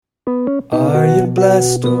Are you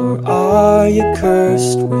blessed or are you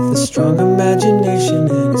cursed with a strong imagination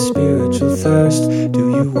and a spiritual thirst?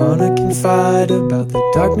 Do you wanna confide about the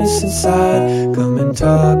darkness inside? Come and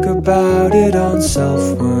talk about it on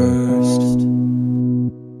Self-Worst.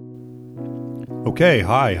 Okay,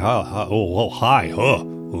 hi,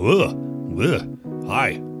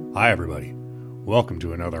 everybody. Welcome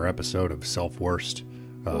to another episode of Self-Worst.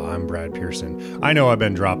 I'm Brad Pearson. I know I've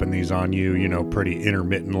been dropping these on you, pretty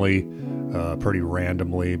intermittently, pretty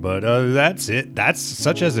randomly, but that's it. That's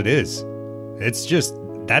such as it is. It's just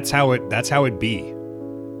that's how it be.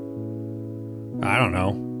 I don't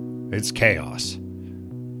know. It's chaos.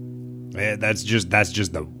 That's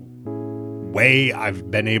just the way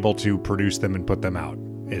I've been able to produce them and put them out.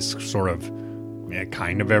 Is sort of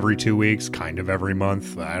kind of every 2 weeks, kind of every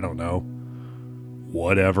month. I don't know.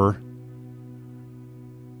 Whatever.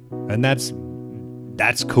 And that's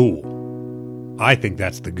cool. I think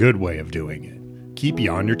that's the good way of doing it. Keep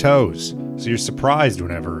you on your toes, so you're surprised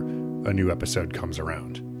whenever a new episode comes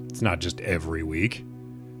around. It's not just every week.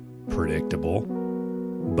 Predictable.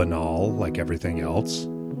 Banal, like everything else.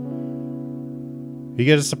 You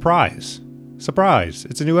get a surprise. Surprise!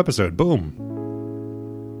 It's a new episode. Boom.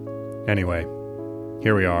 Anyway,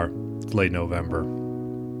 here we are. It's late November.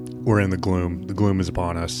 We're in the gloom. The gloom is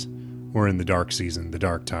upon us. We're in the dark season, the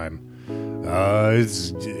dark time.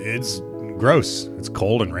 It's gross. It's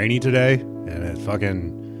cold and rainy today, and it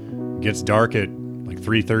fucking gets dark at like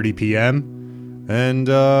 3:30 p.m. And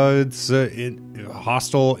it's a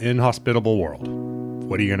hostile, inhospitable world.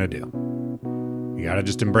 What are you gonna do? You gotta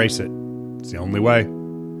just embrace it. It's the only way.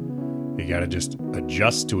 You gotta just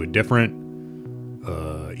adjust to a different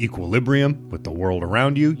equilibrium with the world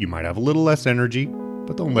around you. You might have a little less energy,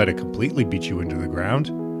 but don't let it completely beat you into the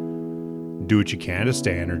ground. Do what you can to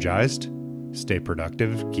stay energized, stay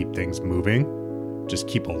productive, keep things moving. Just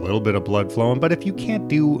keep a little bit of blood flowing. But if you can't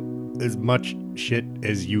do as much shit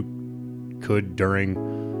as you could during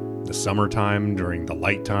the summertime, during the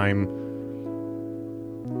light time,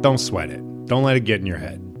 don't sweat it. Don't let it get in your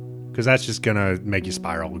head, because that's just going to make you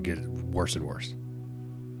spiral and get worse and worse.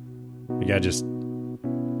 You got to just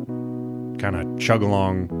kind of chug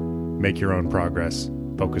along, make your own progress,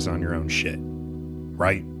 focus on your own shit.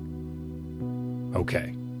 Right?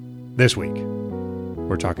 Okay. This week,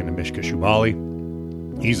 we're talking to Mishka Shubaly.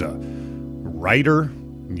 He's a writer,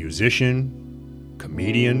 musician,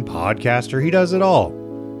 comedian, podcaster. He does it all.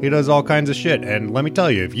 He does all kinds of shit. And let me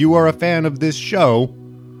tell you, if you are a fan of this show,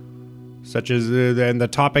 such as and the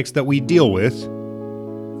topics that we deal with,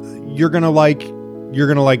 you're gonna like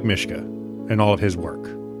Mishka and all of his work.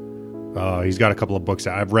 He's got a couple of books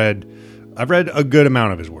out. I've read a good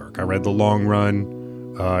amount of his work. I read The Long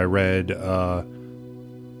Run. I read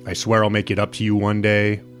I Swear I'll Make It Up to You One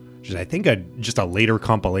Day, which is I think just a later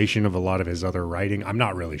compilation of a lot of his other writing. I'm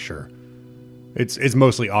not really sure. It's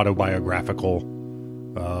mostly autobiographical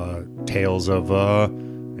tales of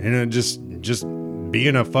just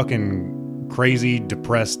being a fucking crazy,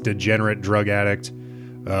 depressed, degenerate drug addict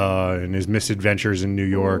and his misadventures in New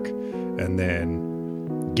York, and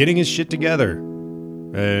then getting his shit together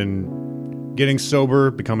and getting sober,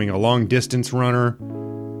 becoming a long-distance runner,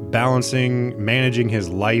 managing his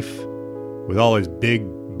life with all his big,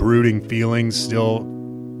 brooding feelings still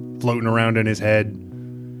floating around in his head,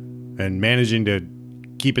 and managing to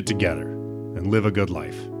keep it together and live a good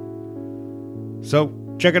life. So,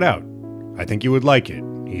 check it out. I think you would like it.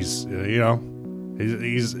 He's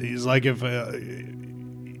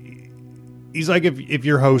like if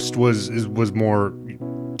your host was more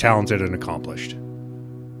talented and accomplished.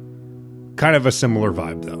 Kind of a similar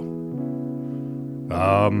vibe, though.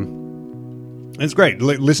 It's great.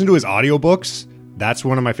 Listen to his audiobooks. That's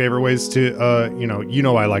one of my favorite ways to, I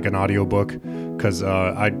like an audiobook because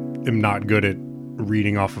I am not good at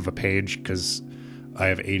reading off of a page because I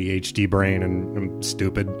have ADHD brain and I'm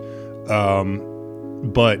stupid.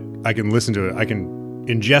 But I can listen to it. I can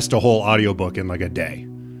ingest a whole audiobook in like a day.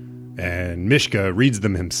 And Mishka reads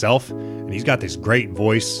them himself, and he's got this great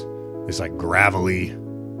voice, this like gravelly,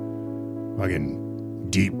 fucking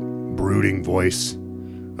deep, brooding voice.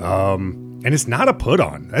 And it's not a put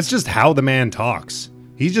on. That's just how the man talks.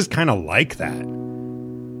 He's just kind of like that.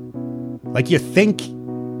 Like you think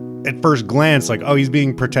at first glance, like, oh, he's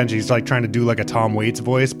being pretentious. He's like trying to do like a Tom Waits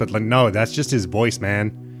voice, but like, no, that's just his voice,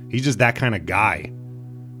 man. He's just that kind of guy.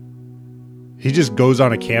 He just goes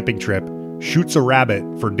on a camping trip, shoots a rabbit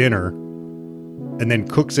for dinner, and then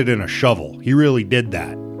cooks it in a shovel. He really did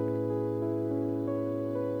that.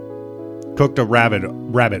 Cooked a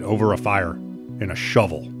rabbit over a fire in a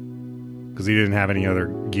shovel because he didn't have any other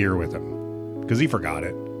gear with him because he forgot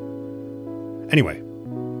it. Anyway,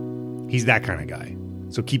 He's that kind of guy.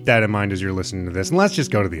 So keep that in mind as you're listening to this. And let's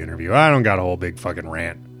just go to the interview. I don't got a whole big fucking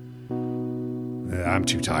rant. I'm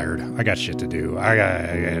too tired. I got shit to do.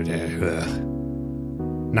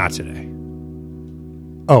 Not today.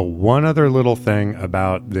 Oh, one other little thing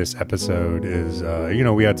about this episode is,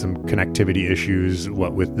 we had some connectivity issues,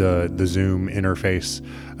 with the Zoom interface.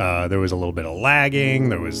 There was a little bit of lagging.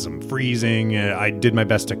 There was some freezing. I did my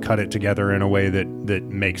best to cut it together in a way that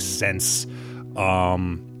makes sense.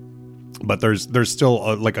 But there's still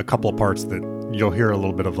a couple of parts that you'll hear a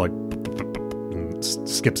little bit of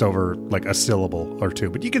skips over like a syllable or two,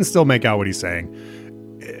 but you can still make out what he's saying.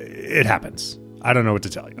 It happens. I don't know what to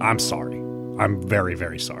tell you. I'm sorry. I'm very,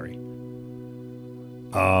 very sorry.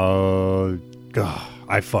 God,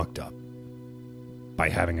 I fucked up by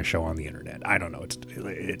having a show on the internet. I don't know.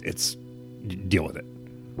 It's deal with it.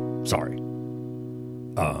 Sorry.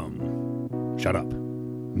 Shut up.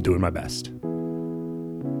 I'm doing my best.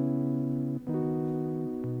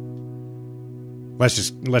 Let's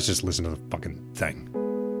just listen to the fucking thing.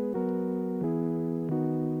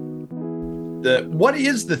 What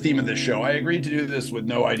is the theme of this show? I agreed to do this with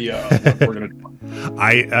no idea of what we're going to do.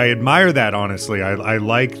 I admire that, honestly. I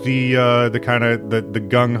like the kind of the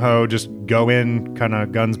gung ho, just go in, kind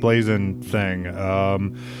of guns blazing thing.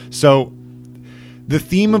 So the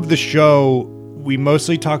theme of the show, we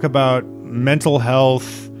mostly talk about mental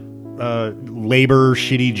health, labor,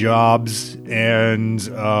 shitty jobs, and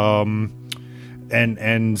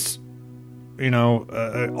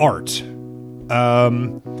art.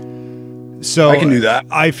 So I can do that.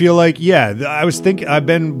 I feel like, I've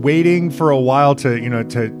been waiting for a while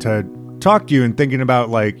to talk to you and thinking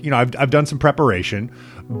about I've done some preparation,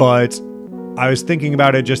 but I was thinking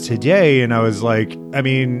about it just today and I was like, I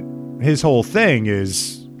mean, his whole thing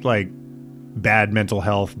is like bad mental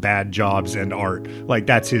health, bad jobs, and art. Like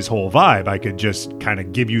that's his whole vibe. I could just kind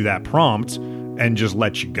of give you that prompt and just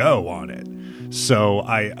let you go on it. So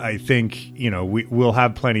I think, we'll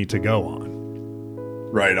have plenty to go on.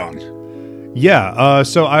 Right on. Yeah.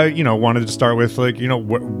 So I, wanted to start with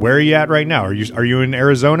where are you at right now? Are you in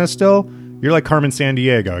Arizona still? You're like Carmen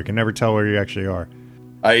Sandiego. I can never tell where you actually are.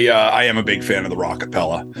 I am a big fan of the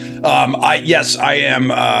Rockapella. I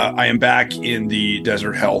am. I am back in the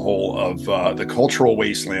desert hellhole of the cultural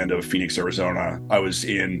wasteland of Phoenix, Arizona. I was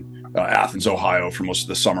in Athens, Ohio for most of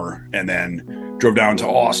the summer, and then drove down to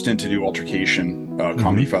Austin to do Altercation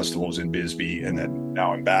comedy festivals in Bisbee, and then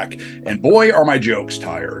now I'm back. And boy, are my jokes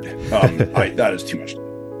tired. That is too much.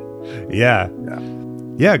 Yeah,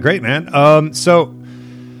 great, man. So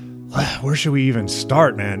where should we even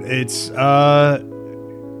start, man? It's I've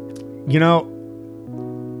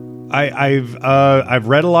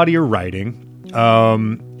read a lot of your writing,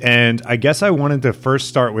 and I guess I wanted to first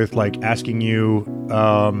start with asking you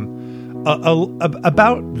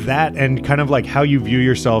about that and kind of like how you view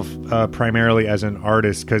yourself primarily as an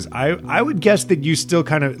artist, because I would guess that you still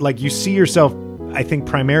kind of you see yourself, I think,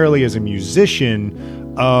 primarily as a musician.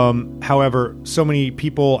 However, so many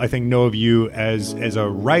people I think know of you as a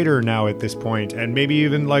writer now at this point, and maybe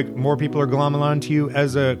even more people are glomming on to you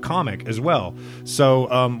as a comic as well.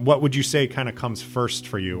 So what would you say kind of comes first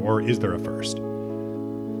for you, or is there a first?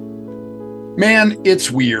 Man,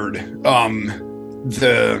 it's weird.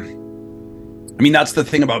 That's the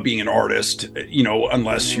thing about being an artist,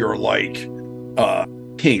 unless you're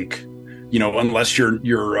Pink, unless your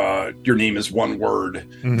name is one word,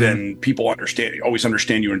 then people always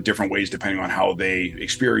understand you in different ways depending on how they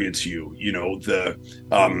experience you. The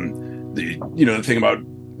thing about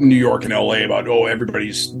New York and LA about,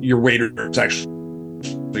 your waiter is actually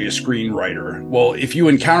a screenwriter. Well, if you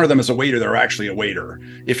encounter them as a waiter, they're actually a waiter.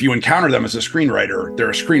 If you encounter them as a screenwriter, they're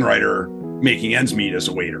a screenwriter making ends meet as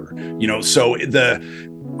a waiter. So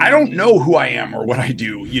I don't know who I am or what I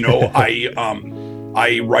do.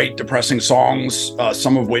 I write depressing songs,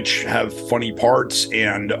 some of which have funny parts,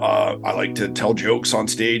 and I like to tell jokes on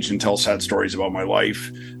stage and tell sad stories about my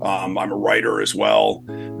life. I'm a writer as well.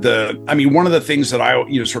 One of the things that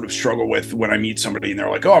I sort of struggle with when I meet somebody and they're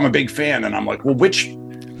like, "Oh, I'm a big fan," and I'm like, "Well, which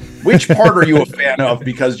part are you a fan of?"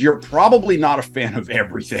 Because you're probably not a fan of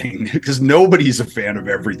everything, because nobody's a fan of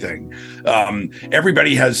everything.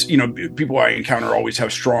 Everybody has, people I encounter always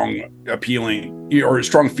have strong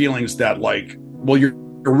feelings that well, you're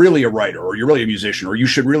really a writer, or you're really a musician, or you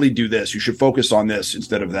should really do this. You should focus on this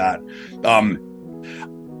instead of that.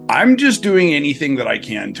 I'm just doing anything that I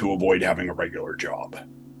can to avoid having a regular job.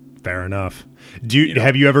 Fair enough.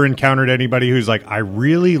 Have you ever encountered anybody who's like, "I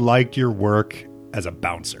really liked your work as a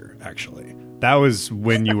bouncer"? Actually, that was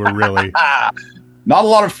when you were really not a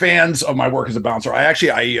lot of fans of my work as a bouncer.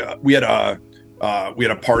 We had we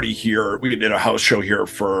had a party here. We did a house show here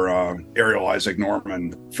for Ariel Isaac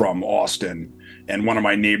Norman from Austin. And one of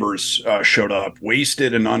my neighbors showed up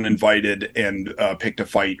wasted and uninvited and picked a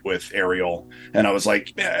fight with Ariel. And I was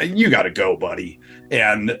like, you got to go, buddy.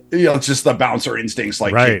 And, it's just the bouncer instincts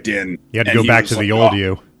kicked in. You had to go back to the old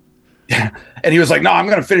you. And he was like, no, I'm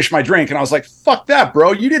going to finish my drink. And I was like, fuck that,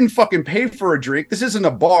 bro. You didn't fucking pay for a drink. This isn't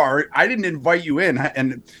a bar. I didn't invite you in.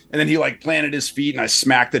 And then he planted his feet and I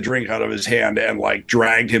smacked the drink out of his hand and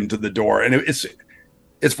dragged him to the door. And it's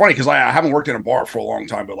funny because I haven't worked in a bar for a long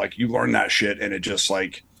time, but you learn that shit. And it just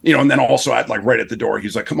and then also at right at the door,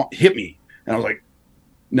 he's like, come on, hit me. And I was like,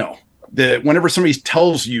 no. Whenever somebody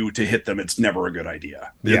tells you to hit them, it's never a good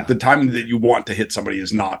idea. The time that you want to hit somebody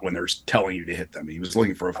is not when they're telling you to hit them. He was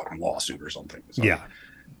looking for a fucking lawsuit or something. So yeah.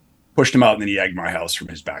 Pushed him out and then he egged my house from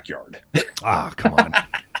his backyard. Come on.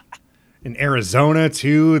 In Arizona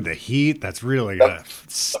too, the heat, that's really the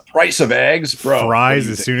price of eggs, bro. Fries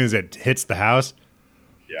as soon as it hits the house.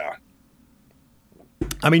 Yeah.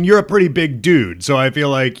 I mean, you're a pretty big dude, so I feel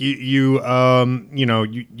like you have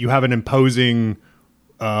an imposing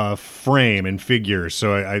frame and figure,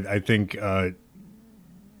 so I think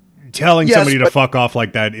telling somebody to fuck off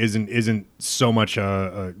like that isn't so much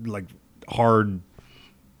hard,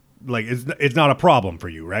 it's not a problem for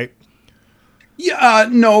you, right? Yeah,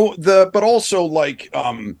 no, but also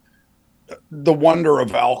the wonder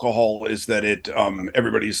of alcohol is that it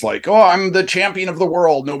everybody's like, oh, I'm the champion of the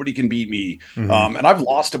world, nobody can beat me. Mm-hmm. And I've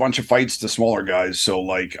lost a bunch of fights to smaller guys, so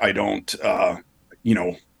I don't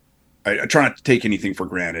I try not to take anything for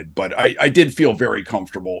granted, but I did feel very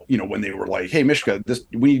comfortable, when they were like, hey, Mishka,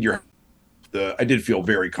 we need your I did feel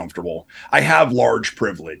very comfortable. I have large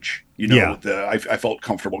privilege, I felt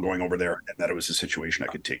comfortable going over there and that it was a situation I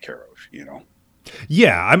could take care of,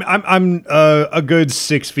 Yeah, I'm a good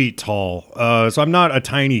 6 feet tall, so I'm not a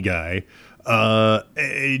tiny guy.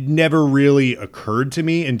 It never really occurred to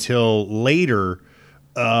me until later,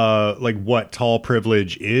 what tall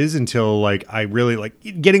privilege is, until I really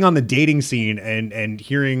getting on the dating scene and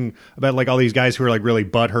hearing about all these guys who are really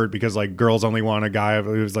butthurt because girls only want a guy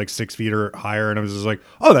who's 6 feet or higher, and I was just like,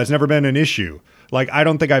 oh, that's never been an issue. I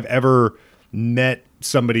don't think I've ever met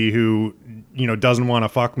somebody who doesn't want to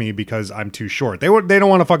fuck me because I'm too short. They don't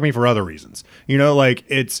want to fuck me for other reasons.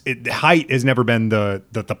 Height has never been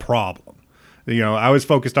the problem. I was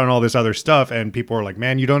focused on all this other stuff, and people were like,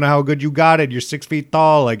 man, you don't know how good you got it. You're 6 feet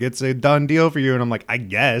tall. It's a done deal for you. And I'm like, I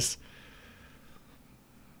guess.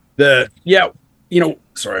 Sorry,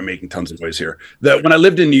 I'm making tons of noise here. When I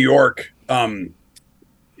lived in New York,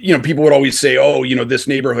 people would always say, oh, this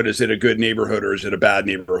neighborhood, is it a good neighborhood or is it a bad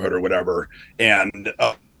neighborhood or whatever? And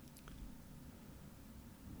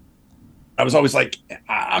I was always like,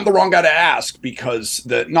 I'm the wrong guy to ask because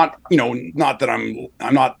not that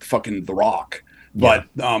I'm not fucking The Rock, but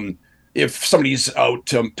if somebody's out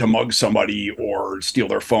to mug somebody or steal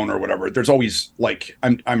their phone or whatever, there's always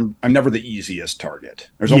I'm never the easiest target.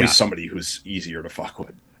 There's always somebody who's easier to fuck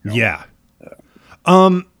with. Yeah.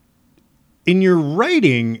 In your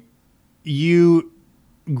writing,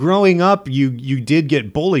 growing up, you did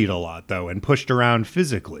get bullied a lot though and pushed around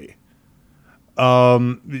physically.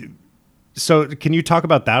 So can you talk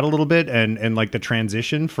about that a little bit and the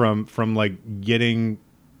transition from getting,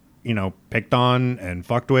 picked on and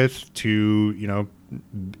fucked with to,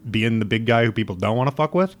 being the big guy who people don't want to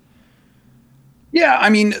fuck with? Yeah. I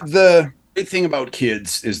mean, the big thing about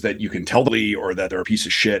kids is that you can tell them or that they're a piece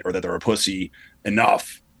of shit or that they're a pussy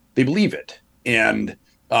enough, they believe it. And,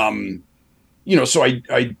 so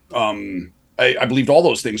I believed all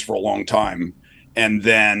those things for a long time. And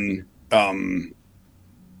then,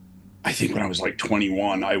 I think when I was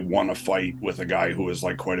 21, I won a fight with a guy who was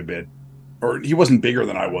quite a bit, or he wasn't bigger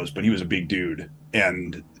than I was, but he was a big dude.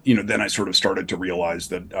 And, then I sort of started to realize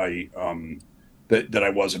that that I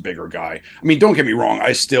was a bigger guy. I mean, don't get me wrong.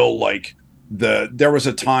 I still there was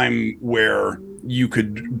a time where you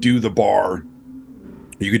could do the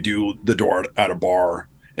door at a bar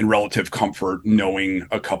in relative comfort, knowing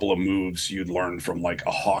a couple of moves you'd learned from a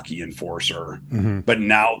hockey enforcer. Mm-hmm. But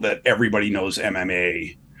now that everybody knows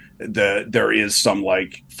MMA, there is some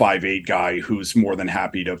 5'8" guy who's more than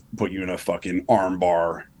happy to put you in a fucking arm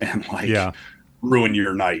bar and ruin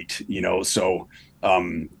your night, so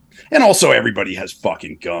and also everybody has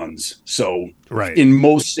fucking guns, so right. In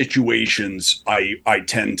most situations I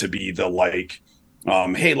tend to be the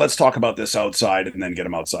hey, let's talk about this outside, and then get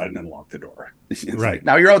them outside and then lock the door. Right.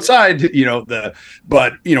 Now you're outside,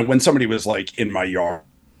 but when somebody was in my yard,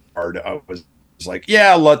 I was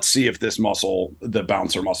yeah, let's see if this muscle, the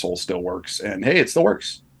bouncer muscle, still works. And hey, it still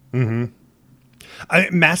works. Mm-hmm.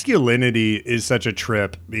 Masculinity is such a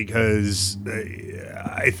trip because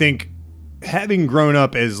I think having grown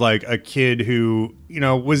up as like a kid who,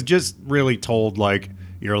 was just really told like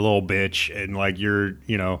you're a little bitch and like you're,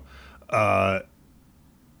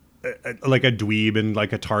 like a dweeb and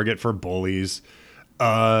like a target for bullies.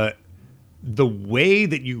 The way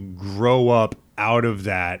that you grow up out of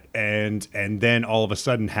that and then all of a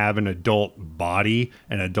sudden have an adult body,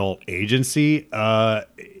 an adult agency,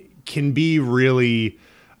 can be really,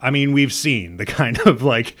 I mean, we've seen the kind of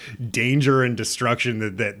like danger and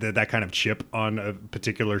destruction that kind of chip on a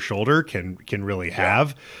particular shoulder can really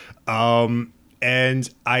have. And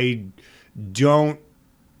I don't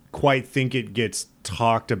quite think it gets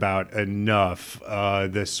talked about enough.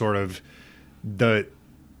 The sort of the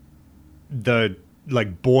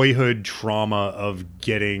like boyhood trauma of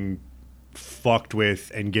getting fucked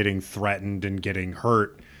with and getting threatened and getting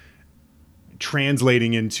hurt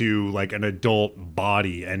translating into like an adult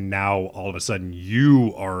body, and now all of a sudden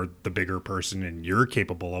you are the bigger person and you're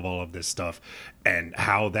capable of all of this stuff, and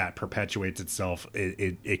how that perpetuates itself,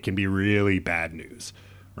 it can be really bad news,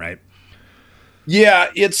 right?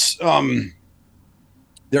 Yeah, it's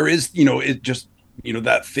there is, it just,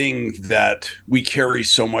 that thing that we carry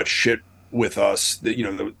so much shit with us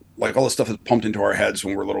that, like all the stuff that's pumped into our heads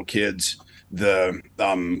when we're little kids,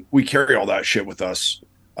 we carry all that shit with us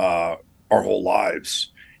our whole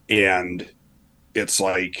lives. And it's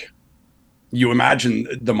like, you imagine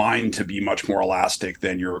the mind to be much more elastic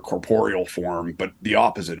than your corporeal form, but the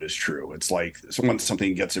opposite is true. It's like once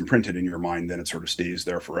something gets imprinted in your mind, then it sort of stays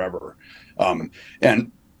there forever.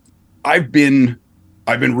 And I've been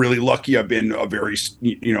really lucky. I've been a very,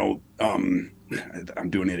 I'm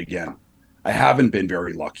doing it again. I haven't been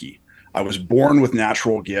very lucky. I was born with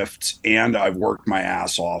natural gifts and I've worked my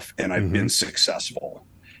ass off and I've been successful.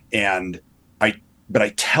 But I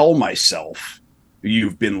tell myself,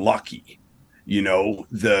 you've been lucky,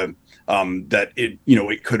 that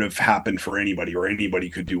it could have happened for anybody, or anybody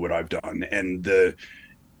could do what I've done. And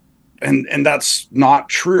that's not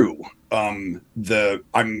true. I'm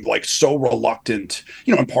like so reluctant,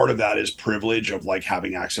 and part of that is privilege of like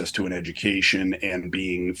having access to an education and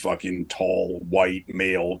being fucking tall, white,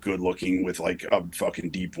 male, good looking with like a fucking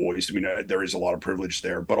deep voice. I mean, there is a lot of privilege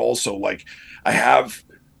there, but also like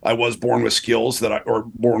I was born with skills or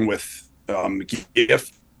born with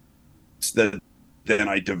gifts that then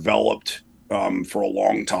I developed for a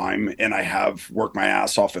long time, and I have worked my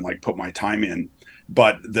ass off and like put my time in.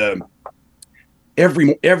 But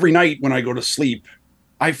every night when I go to sleep,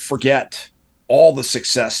 I forget all the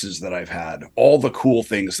successes that I've had, all the cool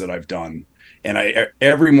things that I've done. And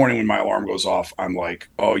every morning when my alarm goes off, I'm like,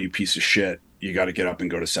 oh, you piece of shit, you got to get up and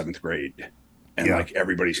go to 7th grade. And like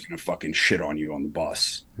everybody's gonna fucking shit on you on the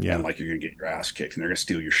bus, and like you're gonna get your ass kicked, and they're gonna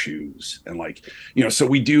steal your shoes, and like so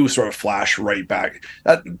we do sort of flash right back.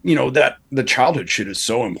 That that the childhood shit is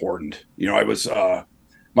so important. I was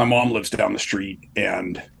my mom lives down the street,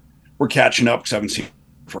 and we're catching up because I haven't seen her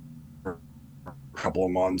for a couple of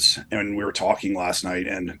months, and we were talking last night,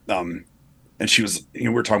 and she was we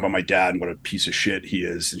were talking about my dad and what a piece of shit he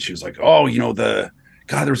is, and she was like, oh,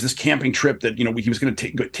 God, there was this camping trip that, he was going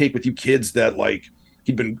to take with you kids that like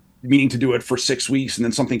he'd been meaning to do it for 6 weeks. And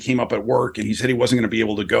then something came up at work and he said he wasn't going to be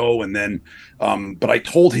able to go. And then, but I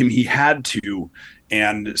told him he had to.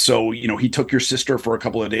 And so, he took your sister for a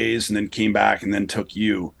couple of days and then came back and then took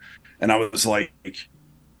you. And I was like,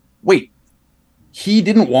 wait, he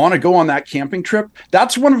didn't want to go on that camping trip?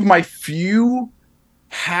 That's one of my few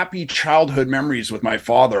happy childhood memories with my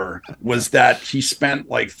father, was that he spent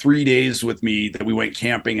like 3 days with me, that we went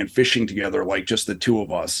camping and fishing together, like just the two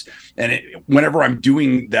of us. And whenever I'm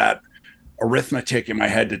doing that arithmetic in my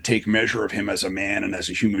head to take measure of him as a man and as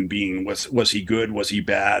a human being, was he good, was he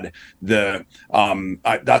bad,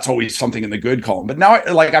 that's always something in the good column. But now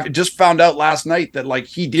I just found out last night that like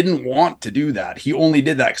he didn't want to do that. He only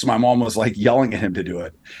did that because my mom was like yelling at him to do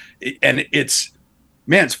it. And it's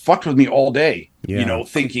fucked with me all day,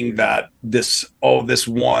 thinking that this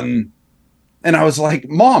one. And I was like,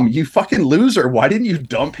 Mom, you fucking loser. Why didn't you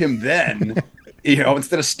dump him then?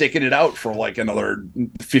 Instead of sticking it out for like another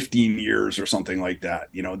 15 years or something like that.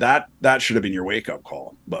 That should have been your wake up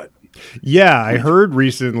call. But yeah, I heard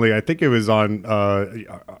recently, I think it was on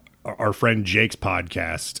our friend Jake's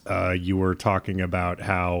podcast. You were talking about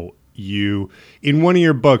how in one of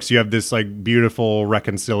your books, you have this like beautiful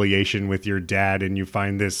reconciliation with your dad, and you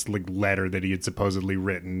find this like letter that he had supposedly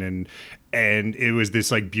written, and it was this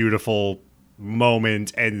like beautiful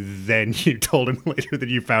moment, and then you told him later that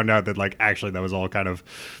you found out that like actually that was all kind of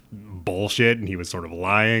bullshit and he was sort of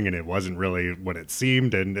lying and it wasn't really what it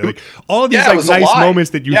seemed, and like all of these like nice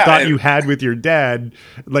moments that you thought you had with your dad,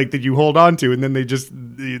 like that you hold on to, and then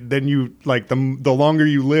then you like the longer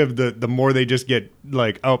you live, the more they just get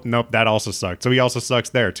like, oh nope, that also sucked, so he also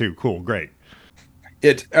sucks there too. Cool, great.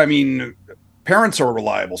 I mean, parents are a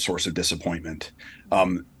reliable source of disappointment.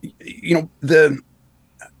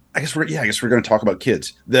 I guess we're going to talk about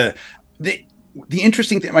kids. The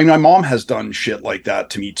interesting thing, I mean, my mom has done shit like that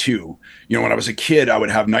to me too. When I was a kid, I would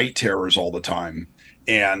have night terrors all the time.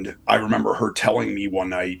 And I remember her telling me one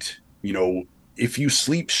night, if you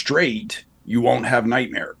sleep straight, you won't have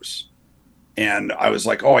nightmares. And I was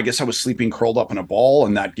like, oh, I guess I was sleeping curled up in a ball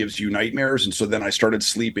and that gives you nightmares. And so then I started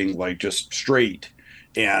sleeping like just straight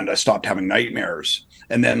and I stopped having nightmares.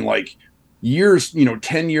 And then like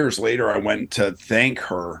 10 years later, I went to thank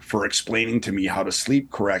her for explaining to me how to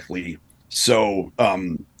sleep correctly. So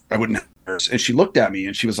I wouldn't have nightmares. And she looked at me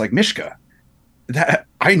and she was like, Mishka,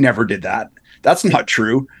 I never did that. That's not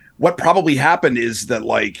true. What probably happened is that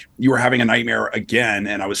like you were having a nightmare again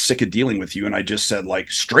and I was sick of dealing with you. And I just said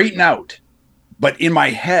like, straighten out. But in my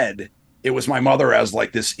head, it was my mother as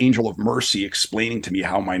like this angel of mercy explaining to me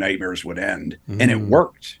how my nightmares would end. And it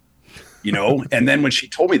worked. And then when she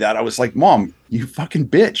told me that, I was like, Mom, you fucking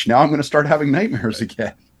bitch. Now I'm going to start having nightmares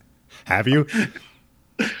again. Have you?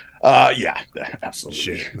 Yeah, absolutely.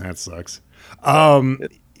 Shit, that sucks.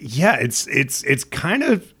 Yeah, it's kind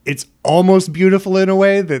of, it's almost beautiful in a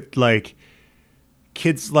way that like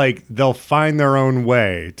kids, like they'll find their own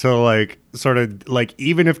way to like sort of like,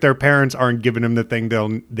 even if their parents aren't giving them the thing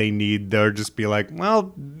they need, they'll just be like,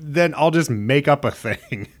 well, then I'll just make up a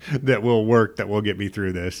thing that will work, that will get me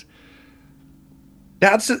through this.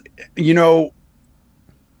 That's,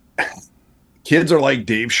 kids are like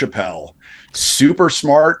Dave Chappelle, super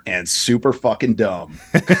smart and super fucking dumb.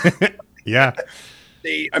 Yeah.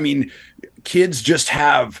 Kids just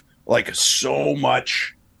have like so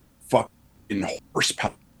much fucking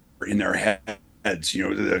horsepower in their heads,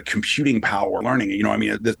 the computing power, learning,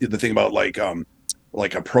 the thing about like a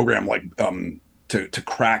program like, to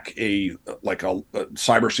crack a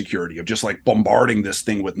cybersecurity of just like bombarding this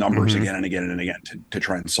thing with numbers again and again and again to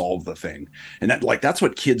try and solve the thing. And that's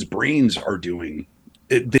what kids' brains are doing.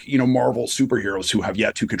 Marvel superheroes who have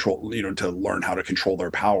yet to control, to learn how to control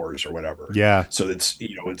their powers or whatever. Yeah. So it's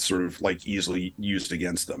sort of like easily used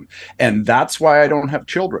against them. And that's why I don't have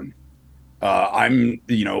children. I'm,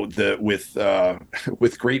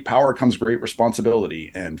 with great power comes great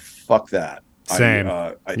responsibility, and fuck that. Same.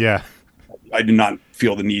 Yeah. I do not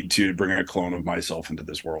feel the need to bring a clone of myself into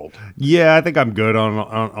this world. Yeah, I think I'm good on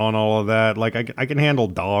all of that. Like I can handle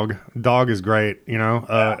dog. Dog is great,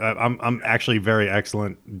 I'm actually very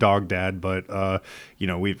excellent dog dad, but my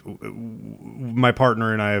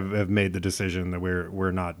partner and I have made the decision that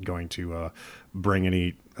we're not going to bring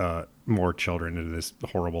any more children into this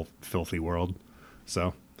horrible, filthy world.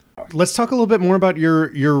 So let's talk a little bit more about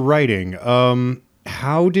your writing.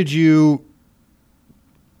 How did you?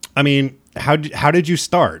 I mean, how did you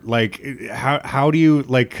start? Like, how do you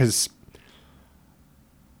like? Because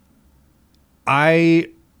I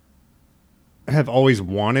have always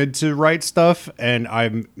wanted to write stuff, and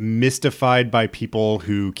I'm mystified by people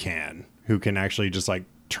who can actually just like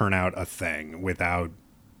turn out a thing without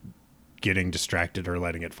getting distracted or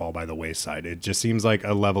letting it fall by the wayside. It just seems like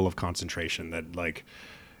a level of concentration that like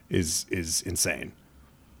is insane.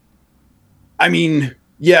 I mean,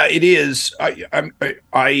 yeah, it is.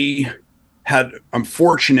 I'm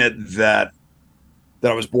fortunate that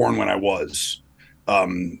I was born when I was,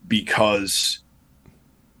 because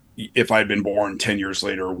if I had been born 10 years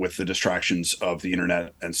later with the distractions of the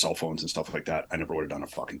internet and cell phones and stuff like that, I never would have done a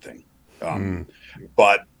fucking thing.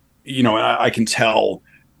 But, I can tell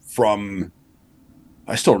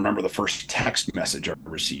I still remember the first text message I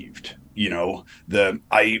received, and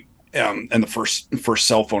the first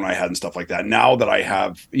cell phone I had and stuff like that. Now that I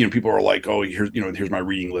have, people are like, oh, here's my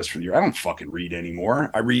reading list for the year. I don't fucking read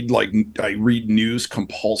anymore. I read news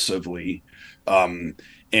compulsively.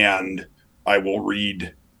 And I will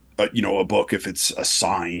read, a book if it's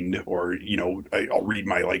assigned, or, I'll read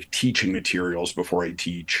my like teaching materials before I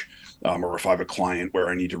teach. Or if I have a client where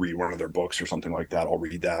I need to read one of their books or something like that, I'll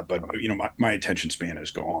read that. But, my attention span is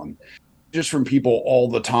gone. Just from people all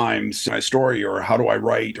the time, my story, or how do I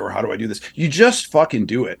write, or how do I do this? You just fucking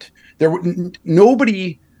do it.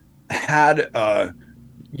 Nobody had,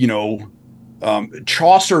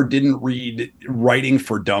 Chaucer didn't read Writing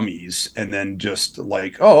for Dummies and then just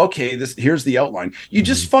like, oh, okay, here's the outline. You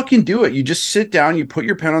just fucking do it. You just sit down, you put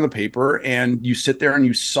your pen on the paper, and you sit there and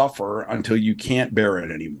you suffer until you can't bear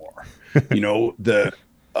it anymore.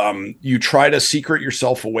 You try to secret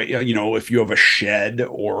yourself away. If you have a shed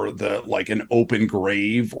or like an open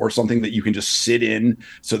grave or something that you can just sit in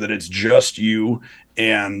so that it's just you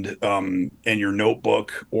and your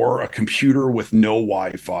notebook or a computer with no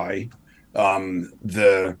Wi-Fi.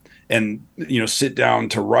 Sit down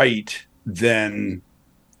to write, then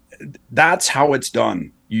that's how it's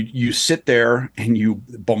done. You sit there and you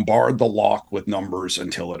bombard the lock with numbers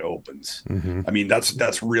until it opens. I mean,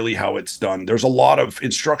 that's really how it's done. There's a lot of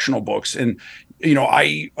instructional books, and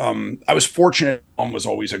I was fortunate. Mom was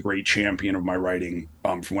always a great champion of my writing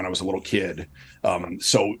from when I was a little kid.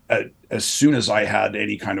 So as soon as I had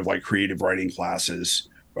any kind of like creative writing classes,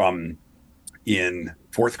 in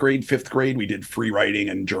fourth grade, fifth grade, we did free writing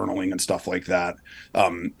and journaling and stuff like that.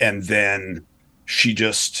 And then she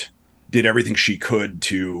just did everything she could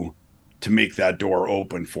to make that door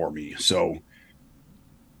open for me. So,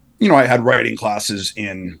 I had writing classes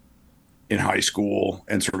in high school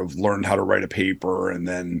and sort of learned how to write a paper and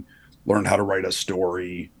then learned how to write a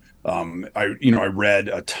story. I read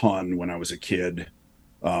a ton when I was a kid,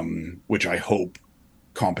 which I hope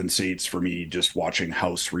compensates for me just watching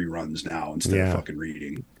House reruns now instead of fucking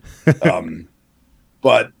reading.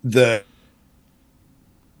 But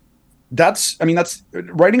that's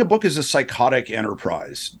writing a book is a psychotic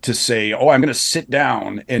enterprise to say, oh, I'm going to sit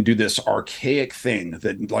down and do this archaic thing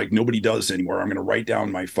that like nobody does anymore. I'm going to write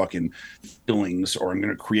down my fucking feelings, or I'm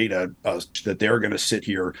going to create that they're going to sit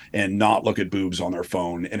here and not look at boobs on their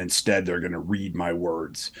phone. And instead they're going to read my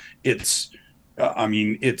words.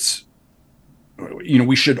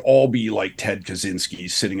 We should all be like Ted Kaczynski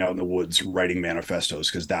sitting out in the woods writing manifestos,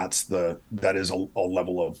 because that is a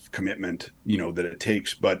level of commitment, that it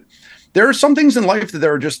takes. But there are some things in life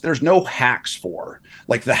that there's no hacks for.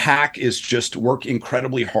 Like the hack is just work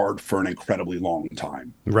incredibly hard for an incredibly long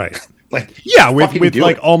time. Right. Like, yeah, with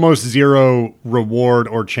like almost zero reward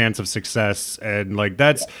or chance of success. And like,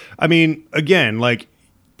 that's, again, like,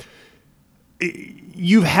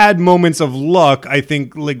 you've had moments of luck. I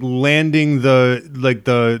think like landing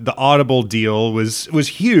the Audible deal was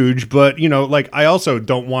huge, but like I also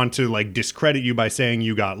don't want to like discredit you by saying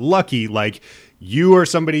you got lucky. Like you are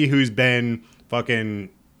somebody who's been fucking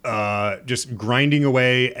just grinding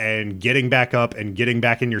away and getting back up and getting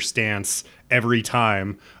back in your stance every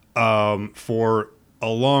time for a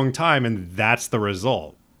long time, and that's the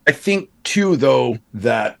result. I think too, though,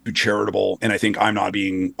 that charitable, and I think I'm not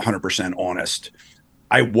being 100% honest,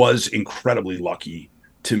 I was incredibly lucky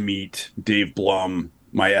to meet Dave Blum,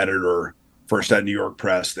 my editor, first at New York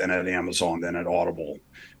Press, then at Amazon, then at Audible,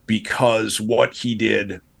 because what he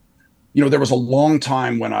did, there was a long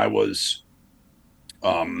time when I was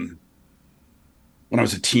a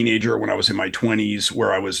teenager, when I was in my 20s,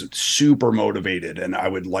 where I was super motivated and I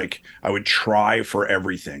would try for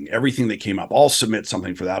everything that came up. I'll submit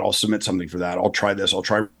something for that. I'll submit something for that. I'll try this. I'll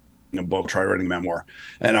try writing a book, try writing a memoir.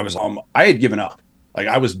 And I had given up. Like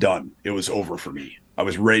I was done. It was over for me. I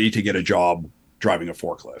was ready to get a job driving a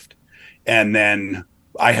forklift. And then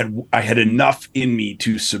I had enough in me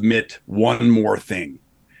to submit one more thing.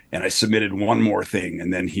 And I submitted one more thing.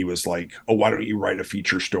 And then he was like, oh, why don't you write a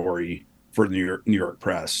feature story for the New York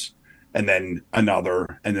Press? And then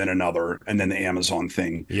another, and then another, and then the Amazon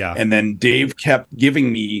thing. Yeah. And then Dave kept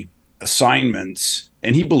giving me assignments,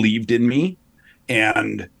 and he believed in me.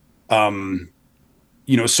 And,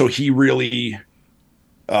 so he really,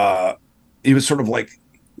 it was sort of like,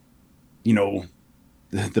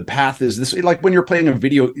 the path is this, like when you're playing a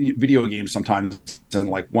video game sometimes, and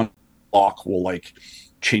like one block will like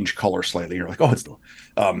change color slightly. You're like, oh, it's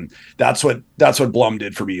that's what Blum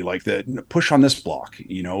did for me. Like the push on this block,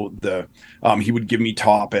 he would give me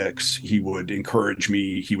topics. He would encourage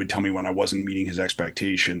me. He would tell me when I wasn't meeting his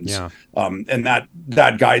expectations. Yeah. And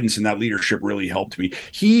that guidance and that leadership really helped me.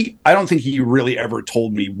 I don't think he really ever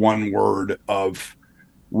told me one word of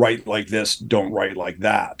write like this, don't write like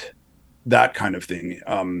that kind of thing.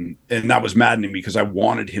 And that was maddening because I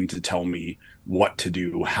wanted him to tell me what to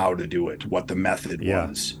do, how to do it, what the method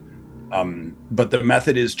was. But the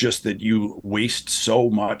method is just that you waste so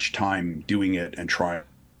much time doing it and trying.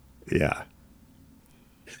 Yeah.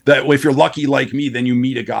 That if you're lucky like me, then you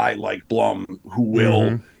meet a guy like Blum who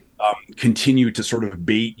will continue to sort of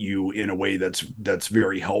bait you in a way that's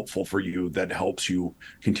very helpful for you, that helps you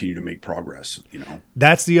continue to make progress.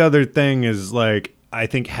 That's the other thing is like, I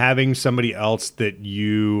think having somebody else that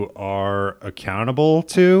you are accountable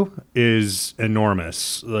to is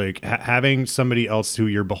enormous. Like having somebody else who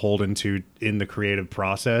you're beholden to in the creative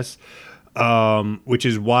process, which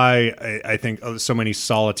is why I think so many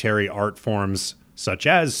solitary art forms, such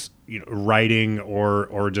as writing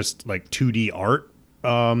or just like 2D art,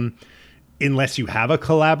 unless you have a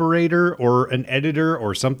collaborator or an editor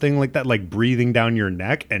or something like that, like breathing down your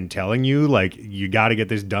neck and telling you like, you got to get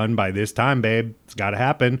this done by this time, babe, it's got to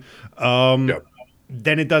happen. Yep.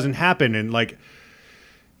 Then it doesn't happen. And like,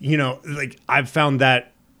 like I've found that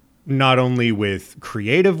not only with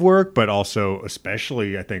creative work, but also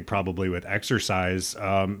especially I think probably with exercise,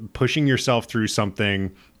 pushing yourself through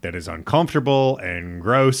something that is uncomfortable and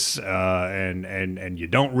gross, and you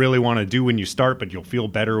don't really want to do when you start, but you'll feel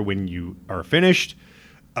better when you are finished.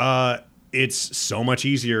 It's so much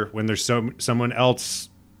easier when there's someone else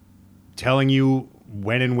telling you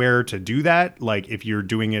when and where to do that. Like if you're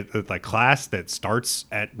doing it at like class that starts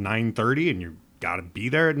at 9:30 and you got to be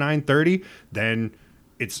there at 9:30, then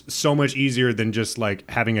it's so much easier than just like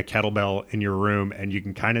having a kettlebell in your room and you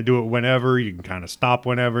can kind of do it whenever, you can kind of stop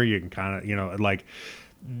whenever, you can kind of, like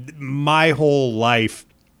my whole life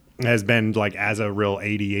has been like, as a real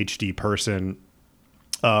ADHD person,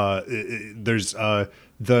 there's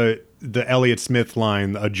the Elliott Smith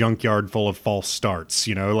line, a junkyard full of false starts,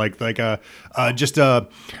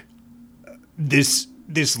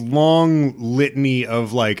 this long litany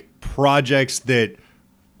of like projects that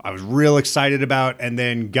I was real excited about and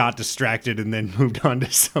then got distracted and then moved on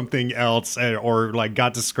to something else, or like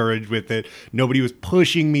got discouraged with it. Nobody was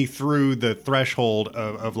pushing me through the threshold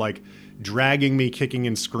of like dragging me kicking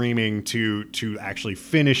and screaming to actually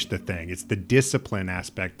finish the thing. It's the discipline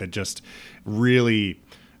aspect that just really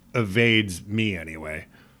evades me anyway.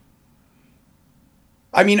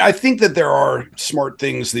 I mean, I think that there are smart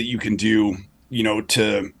things that you can do,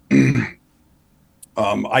 to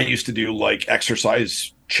I used to do like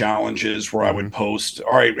exercise challenges where I would post,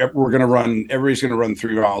 all right, everybody's going to run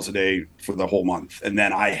 3 miles a day for the whole month. And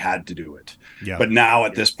then I had to do it. Yeah. But now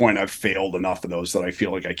at this point, I've failed enough of those that I feel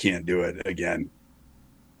like I can't do it again.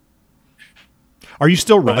 Are you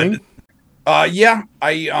still running? Yeah,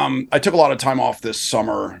 I took a lot of time off this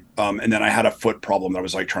summer. And then I had a foot problem that I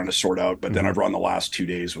was like trying to sort out, but then I've run the last 2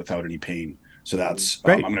 days without any pain. So that's,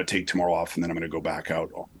 I'm going to take tomorrow off and then I'm going to go back out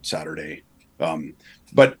on Saturday.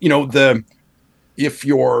 But if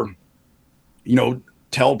you're,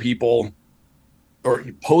 tell people or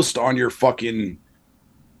post on your fucking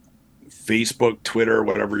Facebook, Twitter,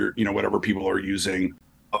 whatever whatever people are using,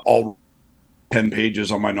 I'll 10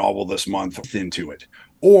 pages on my novel this month into it,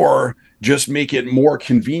 or just make it more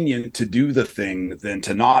convenient to do the thing than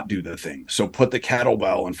to not do the thing. So put the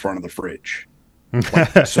kettlebell in front of the fridge.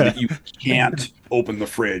 So that you can't open the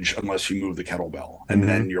fridge unless you move the kettlebell. And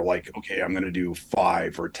then you're like, okay, I'm going to do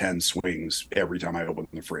 5 or 10 swings every time I open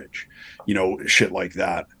the fridge, shit like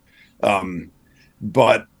that.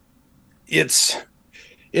 But it's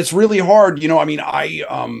really hard. I mean,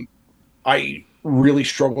 I really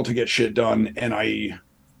struggle to get shit done. And I've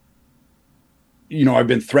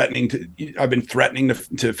been threatening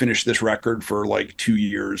to finish this record for like 2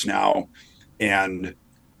 years now. And,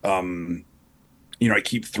 I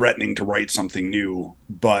keep threatening to write something new,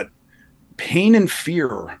 but pain and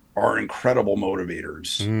fear are incredible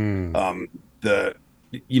motivators.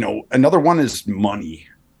 Another one is money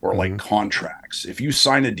or like contracts. If you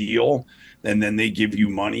sign a deal and then they give you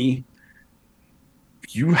money,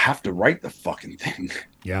 you have to write the fucking thing.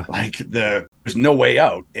 Yeah. Like there's no way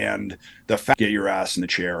out. And the fact, get your ass in the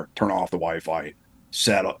chair, turn off the Wi-Fi,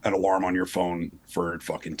 set an alarm on your phone for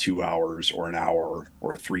fucking 2 hours or an hour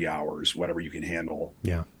or 3 hours, whatever you can handle.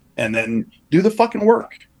 Yeah. And then do the fucking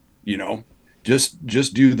work,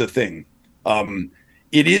 just do the thing.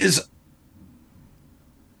 It is,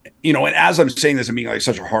 and as I'm saying this and being like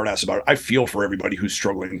such a hard ass about it, I feel for everybody who's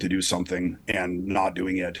struggling to do something and not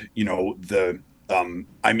doing it.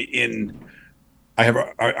 I'm in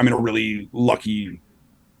a really lucky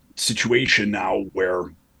situation now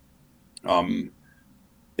where,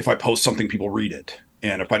 if I post something, people read it.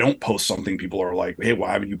 And if I don't post something, people are like, hey,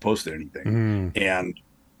 why haven't you posted anything? And,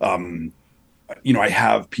 I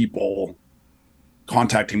have people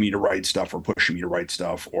contacting me to write stuff or pushing me to write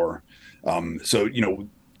stuff. Or,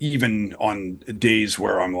 even on days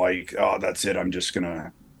where I'm like, oh, that's it, I'll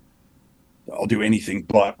do anything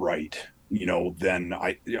but write, then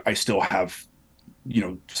I still have,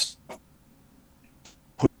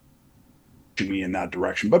 me in that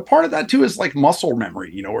direction. But part of that too is like muscle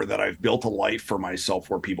memory, or that I've built a life for myself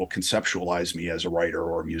where people conceptualize me as a writer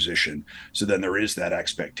or a musician. So then there is that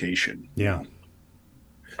expectation. Yeah.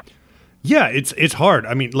 Yeah, it's hard.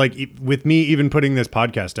 I mean, like with me even putting this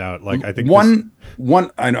podcast out, like I think I'm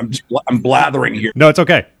blathering here. No, it's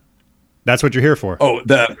okay. That's what you're here for. Oh,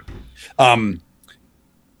 the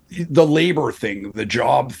labor thing, the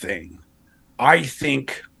job thing. I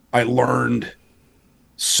think I learned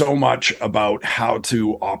so much about how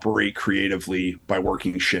to operate creatively by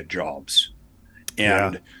working shit jobs.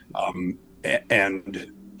 And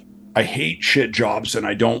and I hate shit jobs, and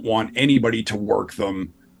I don't want anybody to work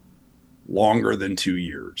them longer than 2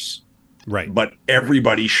 years. Right. But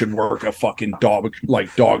everybody should work a fucking dog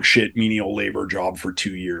shit menial labor job for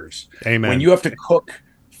 2 years. Amen. When you have to cook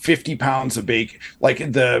 50 pounds of bacon, like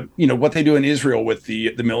what they do in Israel with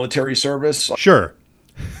the military service. Sure.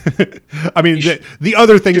 I mean, the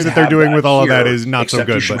other things that they're doing with all of that is not so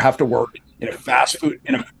good. You should have to work in a fast food.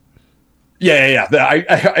 Yeah.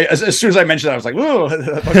 As soon as I mentioned that, I was like, "Whoa,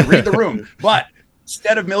 read the room." But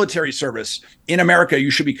instead of military service in America, you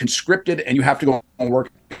should be conscripted, and you have to go and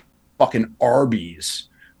work fucking Arby's.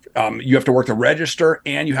 You have to work the register,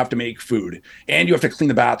 and you have to make food, and you have to clean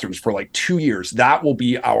the bathrooms for like 2 years. That will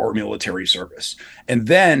be our military service. And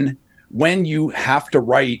then when you have to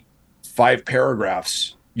write 5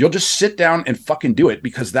 paragraphs, you'll just sit down and fucking do it,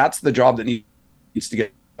 because that's the job that needs to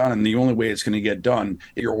get done. And the only way it's going to get done,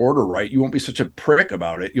 if your order right, you won't be such a prick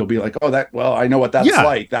about it. You'll be like, I know what that's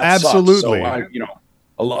like. That absolutely. Sucks. So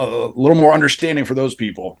a little more understanding for those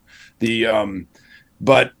people.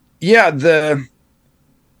 But yeah, the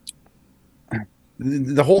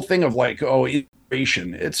whole thing of like,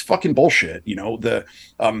 inspiration, it's fucking bullshit.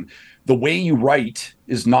 The way you write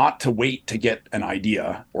is not to wait to get an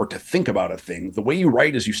idea or to think about a thing. The way you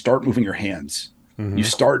write is you start moving your hands. Mm-hmm.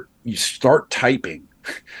 You start typing,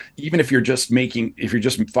 even if you're just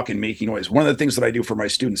fucking making noise. One of the things that I do for my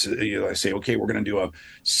students is I say, okay, we're going to do a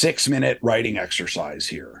 6-minute writing exercise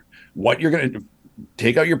here. What you're going to do,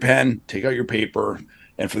 take out your pen, take out your paper,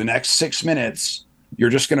 and for the next 6 minutes, you're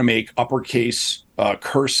just going to make uppercase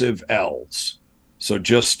cursive L's. So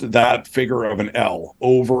just that figure of an L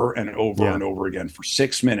over and over and over again for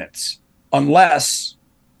 6 minutes, unless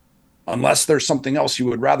there's something else you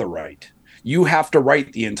would rather write. You have to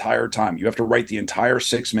write the entire time. You have to write the entire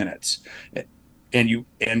 6 minutes, and you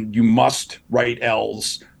must write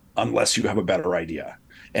L's unless you have a better idea.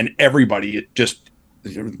 And everybody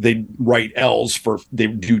they write L's they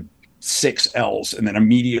do 6 L's and then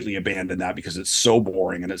immediately abandon that because it's so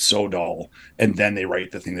boring and it's so dull. And then they write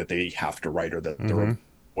the thing that they have to write or that they're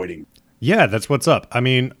avoiding. Yeah, that's what's up. I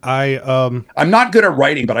mean, I'm not good at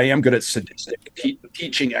writing, but I am good at sadistic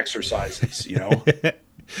teaching exercises,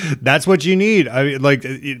 That's what you need.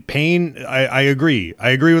 Pain. I agree.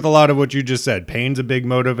 I agree with a lot of what you just said. Pain's a big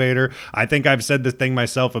motivator. I think I've said this thing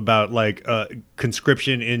myself about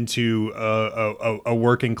conscription into a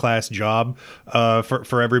working class job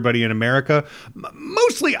for everybody in America.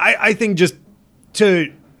 Mostly, I think just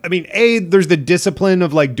to. I mean, A, there's the discipline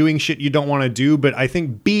of doing shit you don't want to do, but I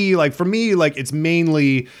think B, for me, it's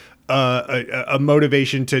mainly a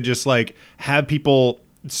motivation to just have people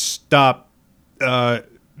stop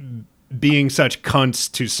being such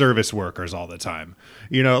cunts to service workers all the time.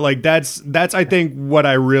 That's I think what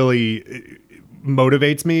I really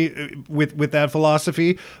motivates me with that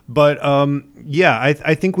philosophy. But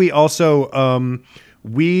I think we also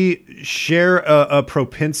we share a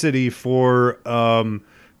propensity for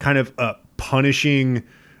kind of punishing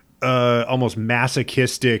almost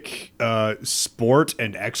masochistic sport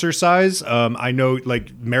and exercise. I know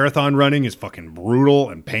marathon running is fucking brutal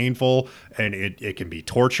and painful, and it can be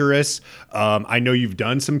torturous. I know you've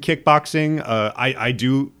done some kickboxing. I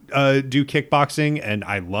do kickboxing, and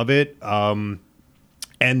I love it. And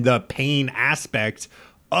the pain aspect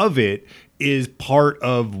of it is part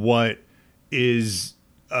of what is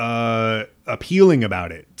appealing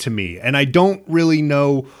about it to me. And I don't really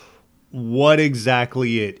know what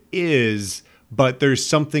exactly it is, but there's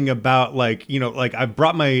something about I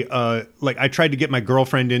brought my I tried to get my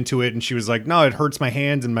girlfriend into it, and she was like, no, it hurts my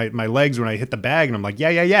hands and my legs when I hit the bag. And I'm like,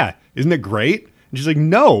 yeah, isn't it great? And she's like,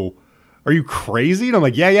 no, are you crazy? And I'm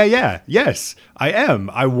like, yeah, yes, I am.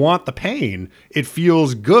 I want the pain. It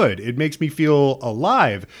feels good. It makes me feel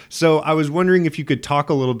alive. So I was wondering if you could talk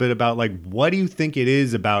a little bit about what do you think it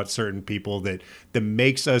is about certain people that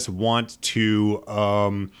makes us want to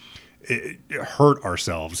hurt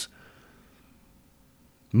ourselves?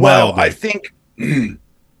 Well, I think one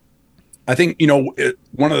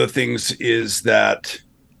of the things is that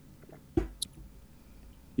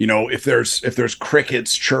if there's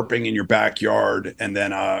crickets chirping in your backyard and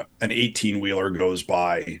then an 18-wheeler goes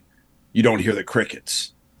by, you don't hear the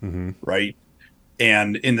crickets, right?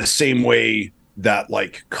 And in the same way, that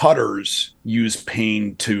like cutters use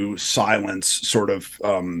pain to silence sort of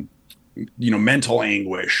mental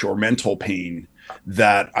anguish or mental pain,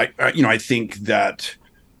 that I think that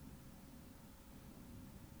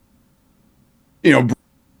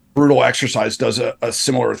brutal exercise does a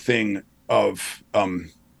similar thing of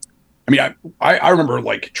I remember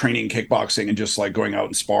like training kickboxing and just like going out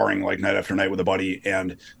and sparring like night after night with a buddy,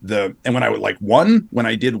 and when I would like when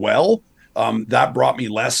I did well, that brought me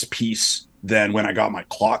less peace than when I got my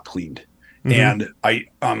clock cleaned. And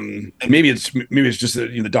and maybe it's just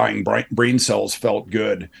that the dying brain cells felt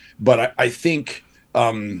good, but I think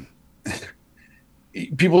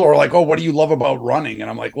people are like, oh, what do you love about running? And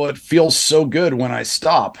I'm like, well, it feels so good when I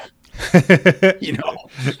stop.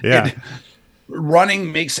 Yeah.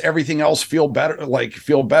 Running makes everything else feel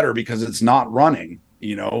better because it's not running,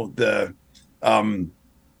 so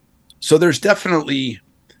there's definitely,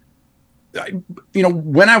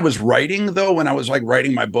 when I was writing though, when I was like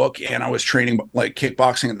writing my book and I was training like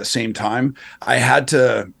kickboxing at the same time, I had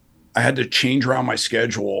to change around my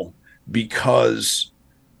schedule because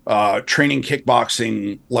training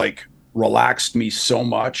kickboxing like relaxed me so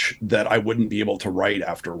much that I wouldn't be able to write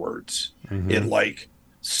afterwards. It like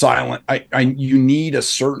you need a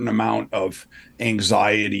certain amount of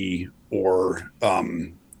anxiety or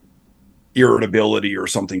irritability or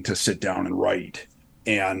something to sit down and write,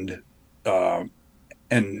 and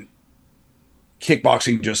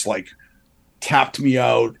kickboxing just like tapped me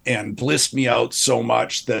out and blissed me out so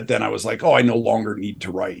much that then I was like, oh, I no longer need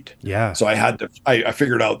to write. Yeah. So I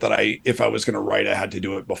figured out that if I was going to write, I had to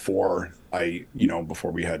do it before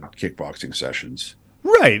before we had kickboxing sessions.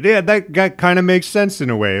 Right. Yeah, that kind of makes sense in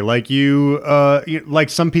a way. Like like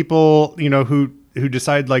some people, who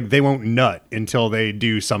decide like they won't nut until they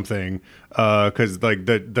do something, because like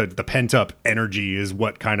the pent up energy is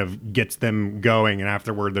what kind of gets them going, and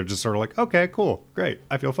afterward they're just sort of like, okay, cool, great,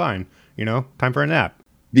 I feel fine. Time for a nap.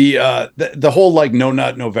 The whole like no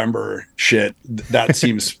nut November shit, that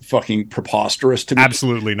seems fucking preposterous to me.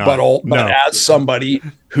 Absolutely not. But as somebody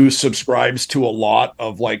who subscribes to a lot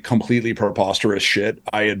of like completely preposterous shit,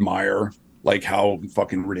 I admire like how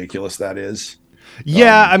fucking ridiculous that is.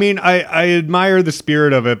 Yeah, I mean, I admire the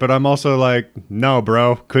spirit of it, but I'm also like, no,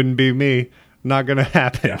 bro, couldn't be me. Not gonna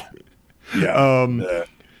happen. Yeah.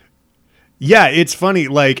 Yeah, it's funny.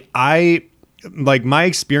 Like my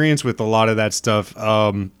experience with a lot of that stuff,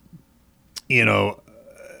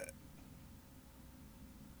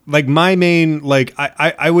 like my main, like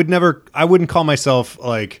I wouldn't call myself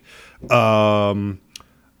like an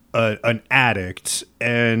addict,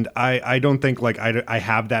 and I don't think like I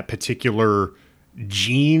have that particular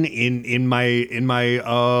gene in my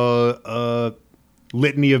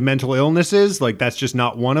litany of mental illnesses. Like that's just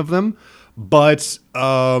not one of them. But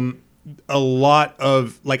a lot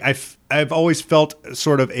of like I've always felt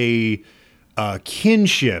sort of a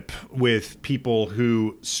kinship with people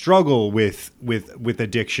who struggle with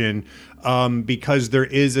addiction, because there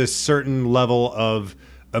is a certain level of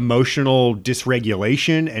emotional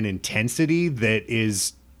dysregulation and intensity that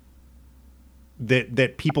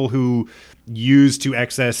people who use to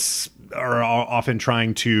excess are often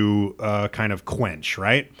trying to kind of quench,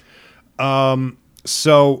 right?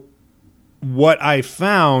 So what I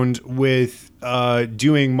found with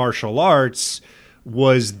doing martial arts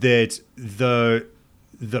was that the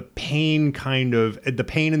pain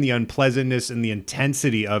and the unpleasantness and the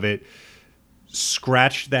intensity of it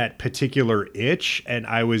scratched that particular itch, and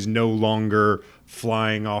I was no longer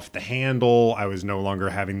flying off the handle. I was no longer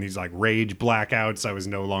having these like rage blackouts. I was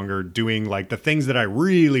no longer doing like the things that I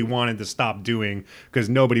really wanted to stop doing, because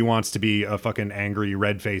nobody wants to be a fucking angry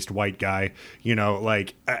red-faced white guy,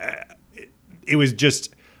 like it was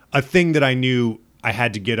just a thing that I knew I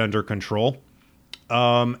had to get under control.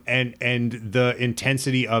 And the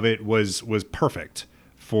intensity of it was perfect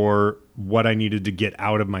for what I needed to get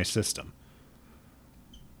out of my system.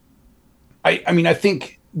 I mean, I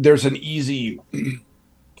think there's an easy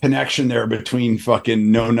connection there between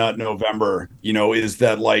fucking No Nut November, is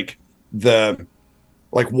that like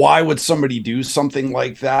why would somebody do something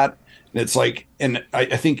like that? And it's like, and I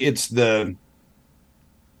think it's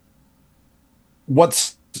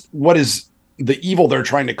what is the evil they're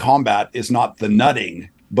trying to combat is not the nutting,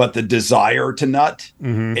 but the desire to nut.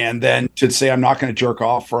 Mm-hmm. And then to say, I'm not going to jerk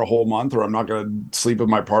off for a whole month, or I'm not going to sleep with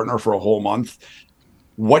my partner for a whole month.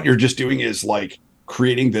 What you're just doing is like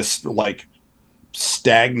creating this like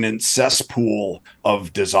stagnant cesspool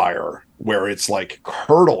of desire where it's like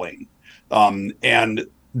curdling. And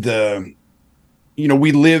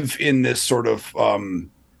we live in this sort of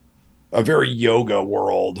a very yoga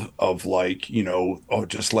world of like, oh,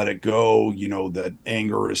 just let it go, that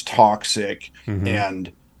anger is toxic. Mm-hmm.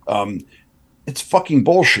 And it's fucking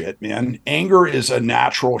bullshit, man. Anger is a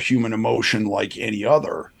natural human emotion like any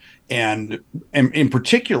other. And in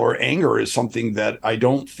particular, anger is something that I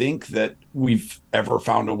don't think that we've ever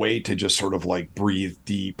found a way to just sort of like breathe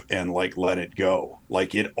deep and like let it go.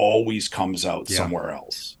 Like it always comes out Yeah. somewhere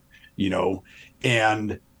else, you know?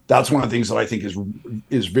 And that's one of the things that I think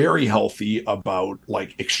is very healthy about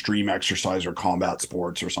like extreme exercise or combat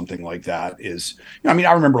sports or something like that is, I mean,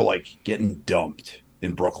 I remember like getting dumped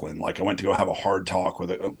in Brooklyn. Like I went to go have a hard talk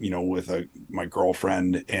with my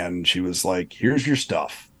girlfriend, and she was like, "Here's your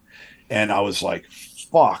stuff." And I was like,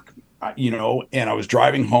 fuck, and I was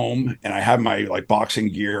driving home and I had my like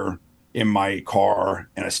boxing gear in my car,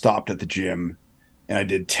 and I stopped at the gym and I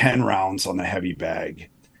did 10 rounds on the heavy bag,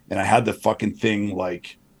 and I had the fucking thing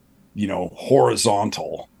like,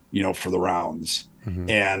 horizontal, for the rounds. Mm-hmm.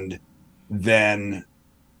 And then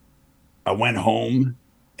I went home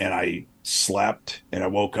and I slept and I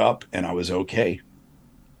woke up and I was okay.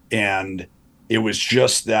 And it was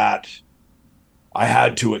just that I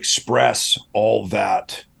had to express all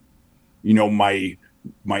that, my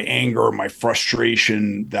anger, my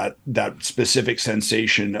frustration, that specific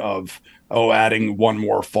sensation of, oh, adding one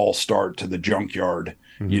more false start to the junkyard.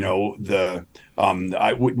 Mm-hmm.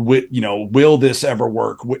 Will this ever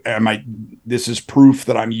work? This is proof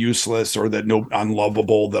that I'm useless or that no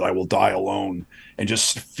unlovable, that I will die alone. And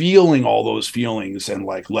just feeling all those feelings and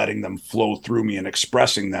like letting them flow through me and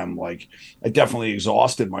expressing them. Like I definitely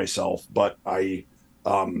exhausted myself, but I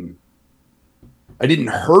didn't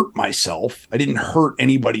hurt myself. I didn't hurt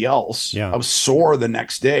anybody else. Yeah. I was sore the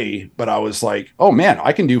next day, but I was like, oh man,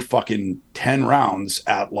 I can do fucking 10 rounds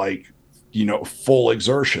at like, full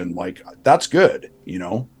exertion. Like that's good,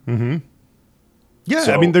 Mm-hmm. Yeah,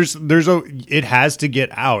 So, I mean, it has to get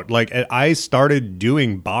out. Like, I started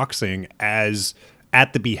doing boxing as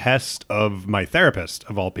at the behest of my therapist,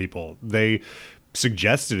 of all people. They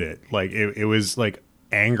suggested it. Like, it was like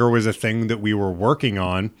anger was a thing that we were working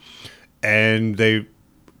on, and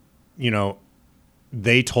you know,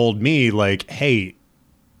 they told me like, hey,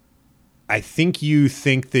 I think you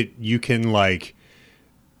think that you can like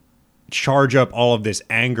charge up all of this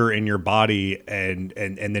anger in your body and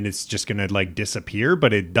then it's just gonna like disappear,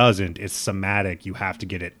 but it doesn't. It's somatic. You have to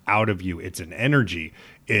get it out of you. It's an energy.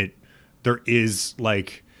 There is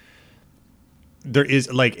like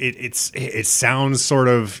it sounds sort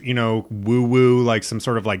of, woo woo, like some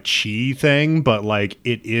sort of like chi thing, but like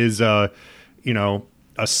it is a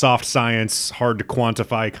soft science, hard to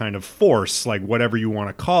quantify kind of force, like whatever you want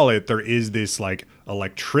to call it. There is this like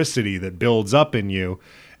electricity that builds up in you.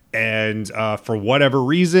 And for whatever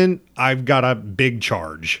reason, I've got a big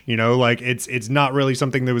charge. Like it's not really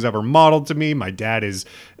something that was ever modeled to me. My dad is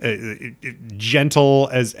gentle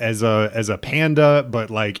as a panda, but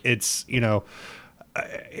like it's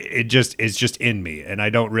it's just in me, and I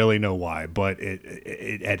don't really know why, but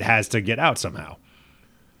it has to get out somehow.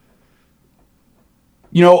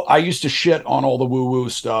 I used to shit on all the woo woo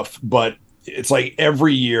stuff, but it's like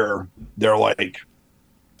every year they're like,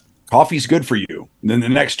 coffee's good for you. And then the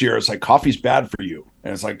next year it's like coffee's bad for you.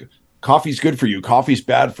 And it's like coffee's good for you, coffee's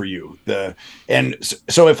bad for you.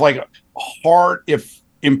 So if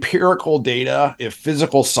empirical data, if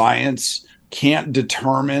physical science can't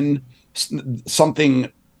determine something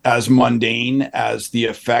as mundane as the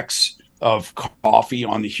effects of coffee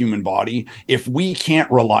on the human body, if we can't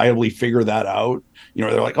reliably figure that out,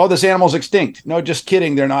 they're like, oh, this animal's extinct. No, just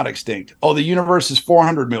kidding. They're not extinct. Oh, the universe is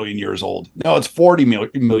 400 million years old. No, it's 40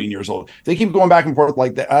 million years old. They keep going back and forth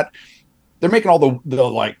like that. They're making all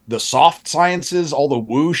the soft sciences, all the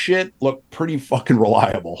woo shit look pretty fucking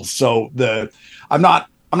reliable. So I'm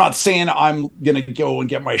not saying I'm going to go and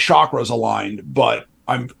get my chakras aligned, but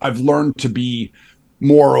I've learned to be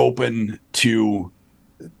more open to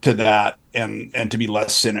that and to be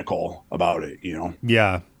less cynical about it,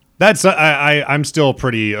 Yeah. That's I'm still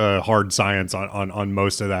pretty hard science on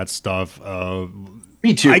most of that stuff.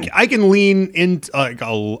 Me too. I can lean into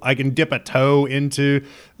I can dip a toe into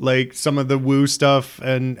like some of the woo stuff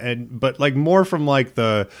but like more from like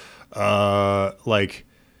the like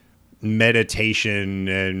meditation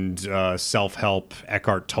and self-help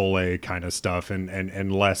Eckhart Tolle kind of stuff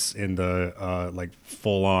and less in the like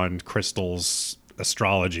full-on crystals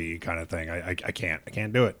astrology kind of thing. I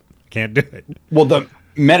can't do it. Can't do it. Well, the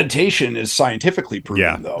meditation is scientifically proven,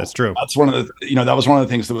 Yeah, though. that's true. That's one of the, that was one of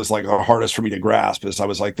the things that was like the hardest for me to grasp. Is I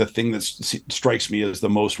was like, the thing that strikes me as the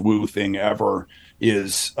most woo thing ever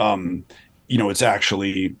is, it's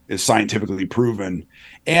actually is scientifically proven.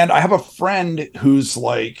 And I have a friend who's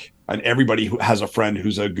like, and everybody who has a friend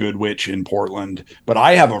who's a good witch in Portland, but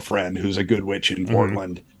I have a friend who's a good witch in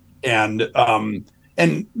Portland. And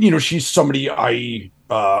she's somebody I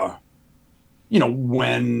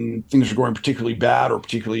when things are going particularly bad or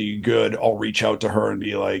particularly good, I'll reach out to her and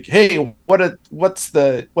be like, hey, what's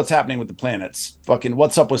happening with the planets? Fucking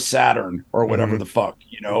what's up with Saturn or whatever the fuck,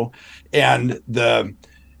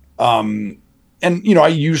 and I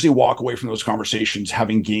usually walk away from those conversations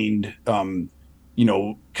having gained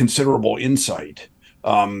considerable insight.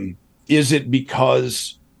 Is it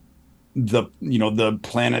because the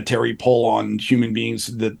planetary pull on human beings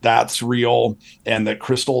that's real and that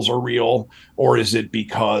crystals are real, or is it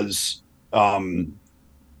because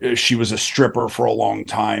she was a stripper for a long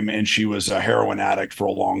time and she was a heroin addict for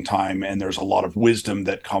a long time and there's a lot of wisdom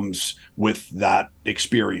that comes with that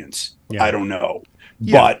experience? I don't know.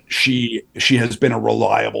 But she has been a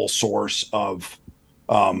reliable source of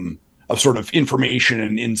sort of information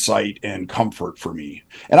and insight and comfort for me.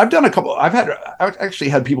 And I've actually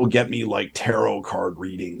had people get me like tarot card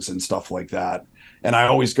readings and stuff like that. And I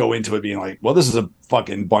always go into it being like, well, this is a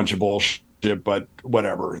fucking bunch of bullshit, but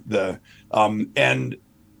whatever. And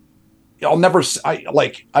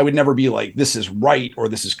I would never be like, this is right, or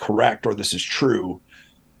this is correct, or this is true,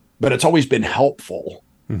 but it's always been helpful.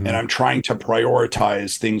 And I'm trying to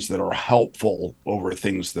prioritize things that are helpful over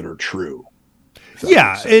things that are true.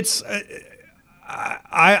 It's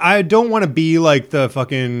I don't want to be like the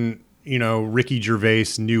fucking Ricky Gervais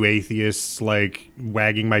new atheists, like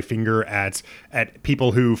wagging my finger at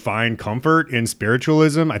people who find comfort in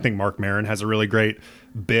spiritualism. I think Mark Maron has a really great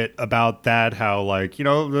bit about that, how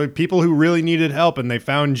the people who really needed help and they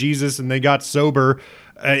found Jesus and they got sober,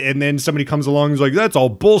 and then somebody comes along and is like, that's all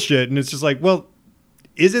bullshit, and it's just like, well,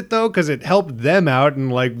 is it though? Because it helped them out,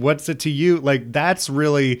 and like, what's it to you? Like, that's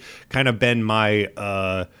really kind of been my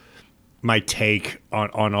my take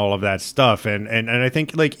on all of that stuff, and I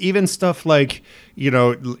think like even stuff like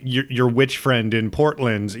your witch friend in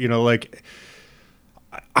Portland, like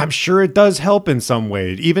I'm sure it does help in some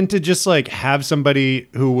way, even to just like have somebody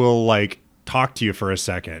who will like talk to you for a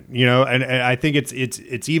second, and I think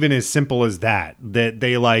it's even as simple as that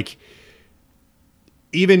they like.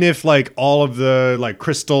 Even if like all of the like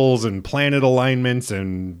crystals and planet alignments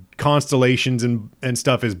and constellations and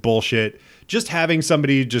stuff is bullshit, just having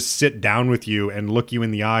somebody just sit down with you and look you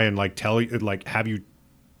in the eye and like tell you, like have you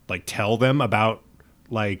like tell them about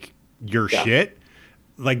like your shit,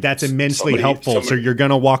 like that's immensely helpful. So you're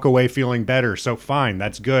gonna walk away feeling better. So fine,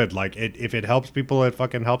 that's good. Like if it helps people, it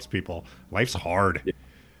fucking helps people. Life's hard.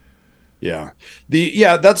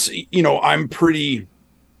 That's I'm pretty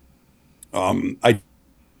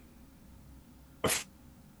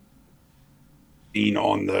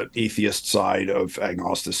on the atheist side of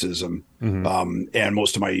agnosticism, and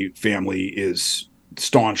most of my family is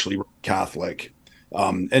staunchly Catholic,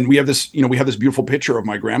 and we have this beautiful picture of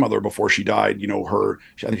my grandmother before she died. I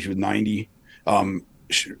think she was 90.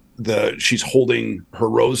 She's holding her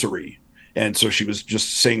rosary, and so she was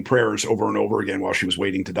just saying prayers over and over again while she was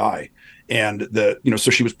waiting to die. And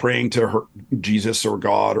so she was praying to her Jesus or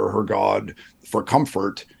God or her God for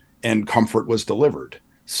comfort, and comfort was delivered.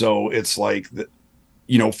 So it's like,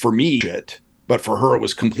 for me, but for her, it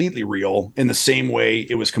was completely real, in the same way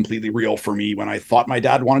it was completely real for me when I thought my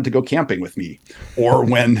dad wanted to go camping with me, or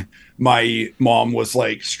when my mom was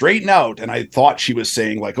like, straighten out. And I thought she was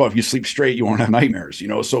saying like, oh, if you sleep straight, you won't have nightmares,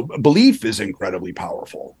 so belief is incredibly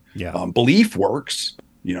powerful. Belief works,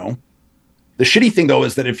 The shitty thing, though,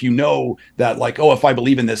 is that if you know that, like, oh, if I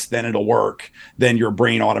believe in this, then it'll work, then your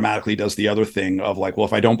brain automatically does the other thing of like, well,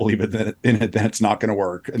 if I don't believe in it, then it's not going to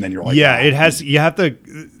work. And then you're like, it has,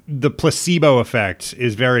 the placebo effect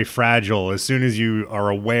is very fragile. As soon as you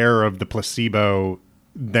are aware of the placebo,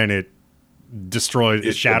 then it destroys,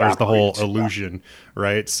 it shatters the whole illusion,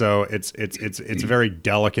 right? So it's a very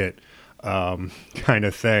delicate kind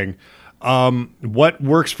of thing. What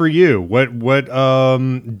works for you? What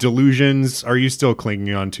delusions are you still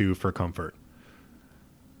clinging on to for comfort?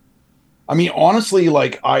 I mean, honestly,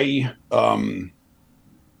 like I've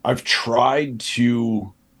tried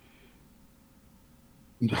to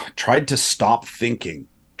stop thinking,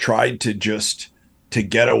 tried to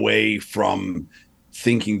get away from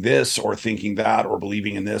thinking this or thinking that or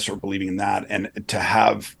believing in this or believing in that, and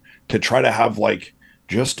to try to have like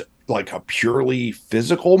just like a purely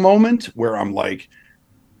physical moment where I'm like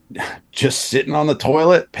just sitting on the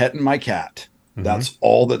toilet petting my cat. That's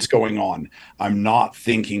all that's going on. I'm not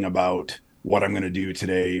thinking about what I'm going to do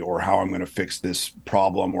today or how I'm going to fix this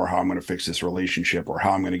problem or how I'm going to fix this relationship or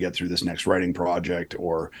how I'm going to get through this next writing project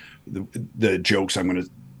or the jokes I'm going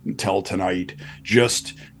to tell tonight.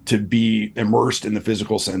 Just to be immersed in the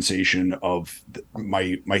physical sensation of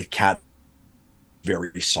my cat.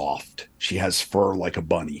 Very soft. She has fur like a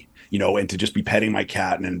bunny, and to just be petting my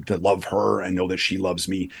cat and to love her and know that she loves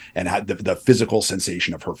me and had the physical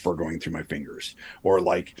sensation of her fur going through my fingers, or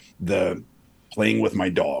like the playing with my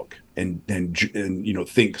dog and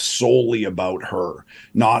think solely about her,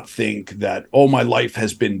 not think that, oh, my life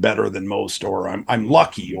has been better than most, or I'm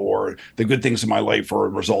lucky, or the good things in my life are a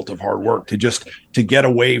result of hard work. To get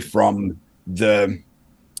away from the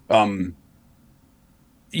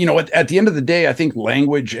at the end of the day, I think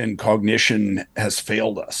language and cognition has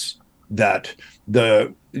failed us. That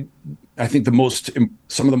I think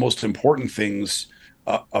some of the most important things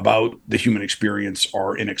about the human experience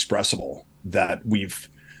are inexpressible. That we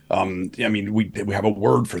have a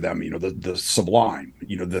word for them. The sublime.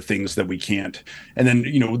 The things that we can't. And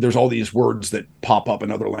then there's all these words that pop up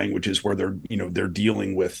in other languages where they're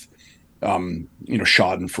dealing with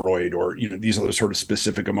Schadenfreude, or these other sort of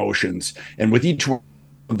specific emotions, and with each one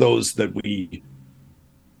of those that we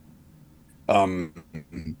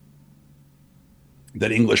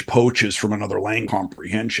that English poaches from another language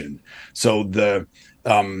comprehension. So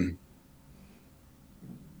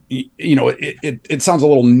it sounds a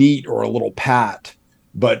little neat or a little pat,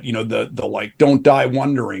 but the like don't die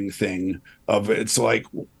wondering thing of it's like,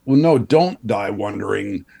 well, no, don't die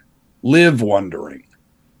wondering, live wondering,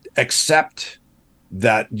 accept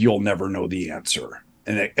that you'll never know the answer,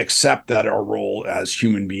 and accept that our role as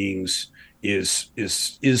human beings is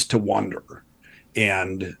to wonder.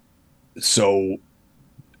 And so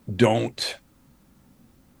don't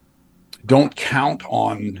count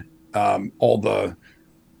on all the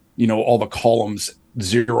columns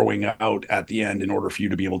zeroing out at the end in order for you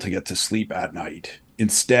to be able to get to sleep at night.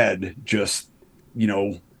 Instead, just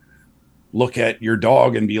look at your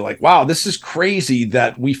dog and be like, wow, this is crazy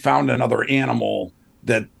that we found another animal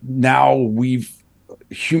that now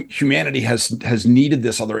humanity has needed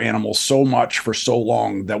this other animal so much for so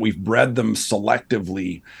long that we've bred them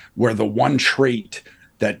selectively, where the one trait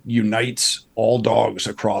that unites all dogs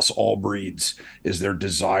across all breeds is their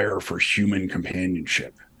desire for human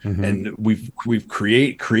companionship. Mm-hmm. And we've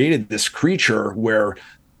created this creature where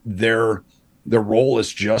their role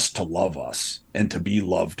is just to love us and to be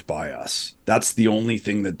loved by us. That's the only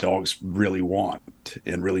thing that dogs really want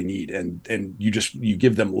and really need. And you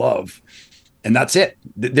give them love, and that's it.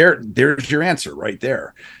 There's your answer right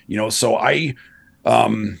there. So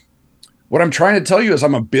what I'm trying to tell you is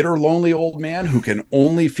I'm a bitter, lonely old man who can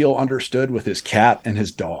only feel understood with his cat and his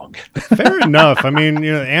dog. Fair enough. I mean,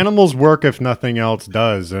 animals work if nothing else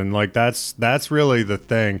does. And like, that's really the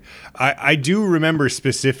thing. I do remember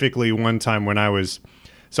specifically one time when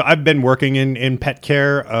so I've been working in pet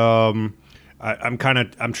care. I'm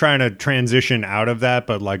trying to transition out of that,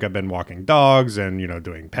 but like I've been walking dogs and,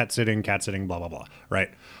 doing pet sitting, cat sitting, blah, blah, blah.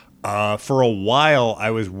 Right. For a while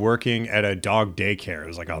I was working at a dog daycare. It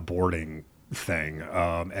was like a boarding thing.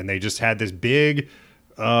 And they just had this big,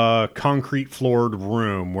 concrete floored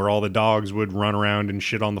room where all the dogs would run around and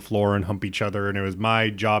shit on the floor and hump each other. And it was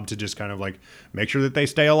my job to just kind of like make sure that they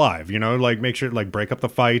stay alive, like make sure, like break up the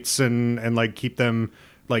fights and like keep them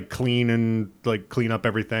like clean and like clean up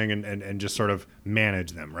everything and just sort of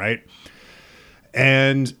manage them. Right.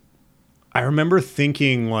 And I remember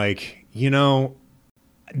thinking like,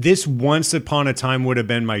 this once upon a time would have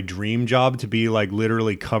been my dream job, to be like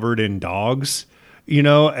literally covered in dogs,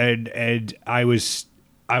 and I was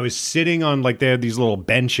sitting on, like, they had these little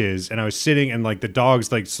benches and I was sitting and like the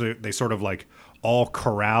dogs, like, so they sort of like all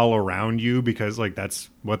corral around you because like that's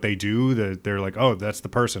what they do. They're like, oh, that's the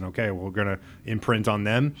person. Okay, we're going to imprint on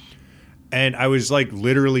them. And I was like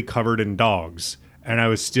literally covered in dogs. And I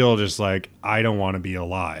was still just like, I don't want to be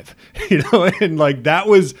alive, and like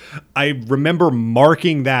I remember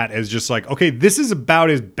marking that as just like, okay, this is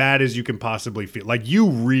about as bad as you can possibly feel. Like, you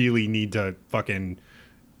really need to something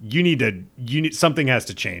has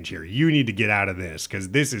to change here. You need to get out of this because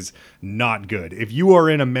this is not good. If you are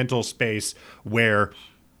in a mental space where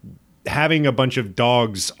having a bunch of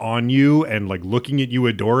dogs on you and like looking at you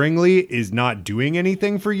adoringly is not doing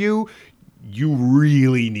anything for you, you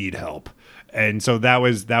really need help. And so that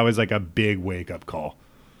was like a big wake up call.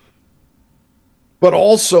 But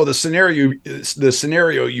also the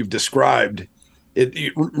scenario you've described,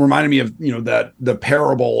 it reminded me of, that the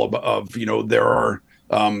parable of there are,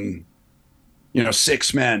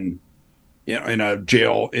 6 men, in a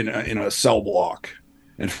jail, in a cell block,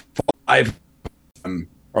 and 5 of them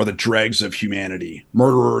are the dregs of humanity: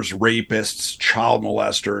 murderers, rapists, child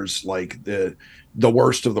molesters, like the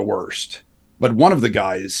worst of the worst. But one of the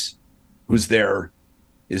guys who's there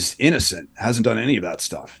is innocent, hasn't done any of that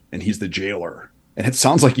stuff, and he's the jailer. And it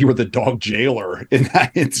sounds like you were the dog jailer in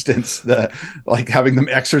that instance, like having them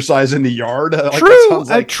exercise in the yard. Like, true, that sounds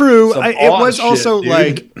like true. It was shit, also dude.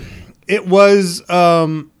 like, it was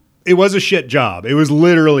a shit job. It was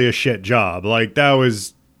literally a shit job. Like, that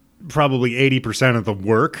was probably 80% of the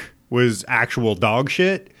work was actual dog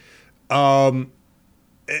shit.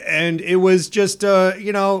 And it was just, a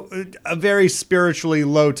very spiritually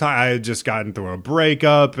low time. I had just gotten through a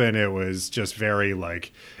breakup, and it was just very,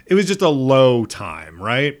 like, it was just a low time,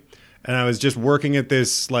 right? And I was just working at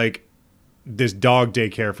this dog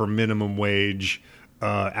daycare for minimum wage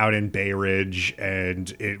out in Bay Ridge. And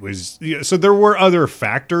it was, so there were other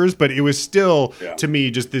factors, but it was still, to me,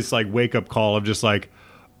 just this, like, wake-up call of just, like,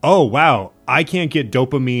 oh, wow, I can't get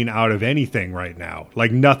dopamine out of anything right now.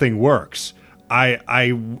 Like, nothing works.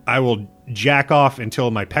 I will jack off until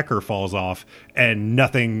my pecker falls off, and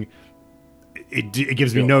nothing. It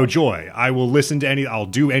gives me no joy. I will listen to I'll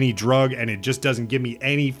do any drug, and it just doesn't give me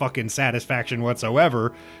any fucking satisfaction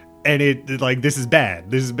whatsoever. And this is bad.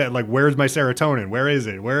 This is bad. Like, where's my serotonin? Where is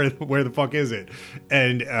it? Where the fuck is it?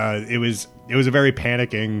 And it was a very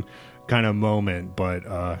panicking kind of moment, but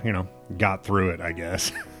got through it, I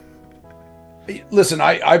guess. Listen,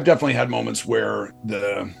 I've definitely had moments where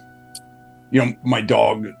my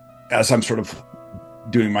dog, as I'm sort of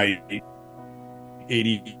doing my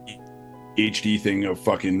ADHD thing of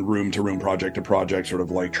fucking room to room, project to project, sort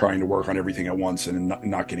of like trying to work on everything at once and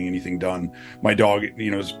not getting anything done. My dog,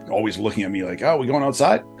 is always looking at me like, oh, we going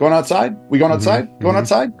outside? Going outside? We going outside? Mm-hmm. Going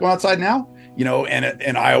outside? Going outside now?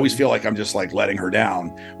 And I always feel like I'm just like letting her down,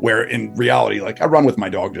 where in reality, like, I run with my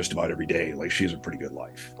dog just about every day. Like, she has a pretty good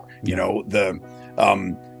life,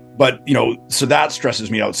 but, so that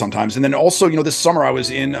stresses me out sometimes. And then also, this summer I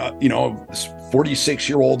was in, this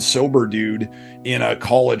 46-year-old sober dude in a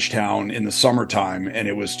college town in the summertime. And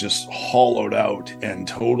it was just hollowed out and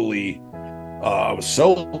totally, I was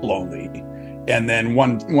so lonely. And then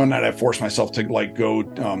one night I forced myself to like go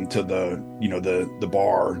to the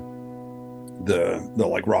bar, the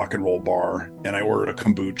like rock and roll bar. And I ordered a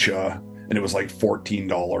kombucha, and it was like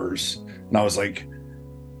 $14. And I was like,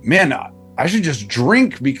 man, I should just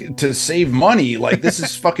drink to save money. Like, this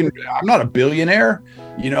is fucking, I'm not a billionaire,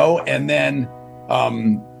 And then,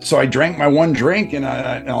 so I drank my one drink, and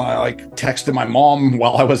I like texted my mom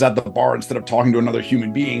while I was at the bar instead of talking to another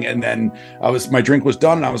human being. And then my drink was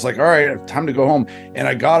done, and I was like, all right, time to go home. And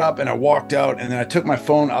I got up and I walked out, and then I took my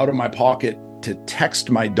phone out of my pocket to text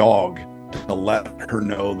my dog to let her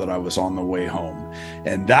know that I was on the way home.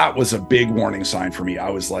 And that was a big warning sign for me. I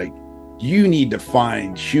was like, you need to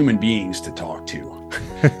find human beings to talk to.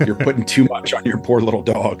 You're putting too much on your poor little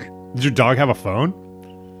dog. Did your dog have a phone?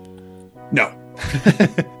 No.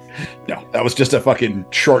 No, that was just a fucking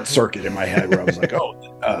short circuit in my head where I was like, oh,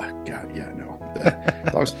 God, yeah, no.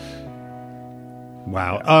 Dogs.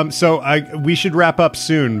 Wow. So we should wrap up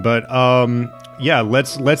soon, but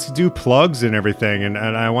let's do plugs and everything. And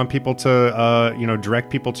I want people to,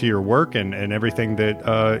 direct people to your work and everything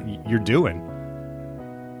that you're doing.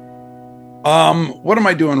 What am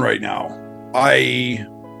I doing right now? I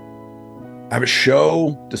have a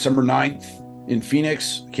show December 9th in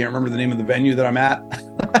Phoenix. I can't remember the name of the venue that I'm at.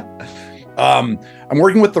 I'm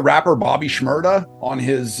working with the rapper Bobby Shmurda on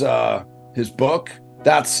his book.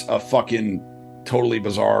 That's a fucking totally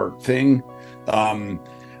bizarre thing.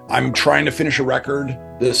 I'm trying to finish a record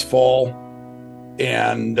this fall,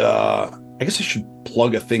 and I guess I should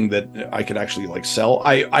plug a thing that I could actually like sell.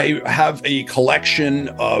 I have a collection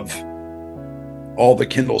of all the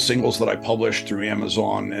Kindle singles that I published through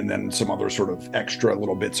Amazon, and then some other sort of extra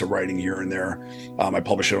little bits of writing here and there. I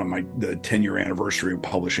published it on the 10-year anniversary of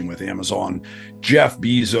publishing with Amazon. Jeff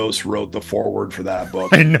Bezos wrote the foreword for that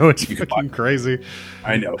book. I know, it's fucking crazy.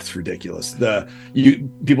 I know, it's ridiculous.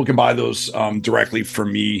 People can buy those directly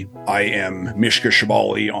from me. I am Mishka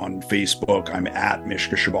Shubaly on Facebook. I'm at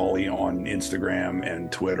Mishka Shubaly on Instagram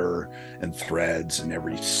and Twitter and Threads and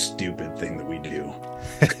every stupid thing that we do.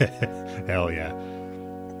 Hell yeah.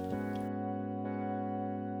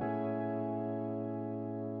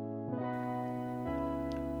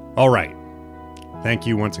 All right. Thank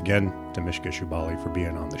you once again to Mishka Shubaly for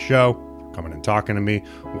being on the show, coming and talking to me.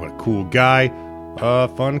 What a cool guy.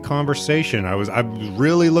 Fun conversation. I'm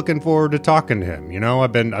really looking forward to talking to him.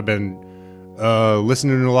 I've been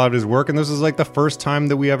listening to a lot of his work, and this is like the first time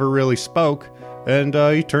that we ever really spoke, and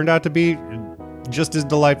he turned out to be just as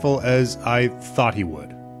delightful as I thought he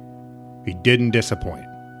would. He didn't disappoint.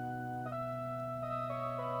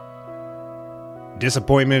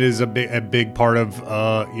 Disappointment is a big part of,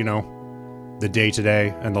 the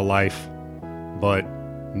day-to-day and the life, but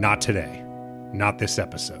not today. Not this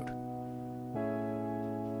episode.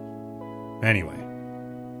 Anyway,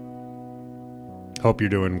 Hope you're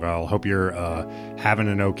doing well. Hope you're having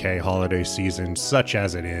an okay holiday season, such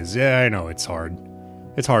as it is. Yeah, I know it's hard.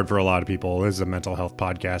 It's hard for a lot of people. This is a mental health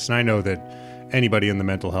podcast, and I know that anybody in the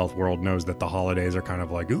mental health world knows that the holidays are kind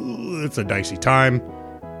of like, ooh, it's a dicey time.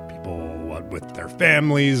 People, what with their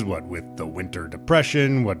families, what with the winter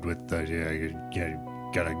depression, what with the, you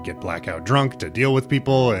gotta get blackout drunk to deal with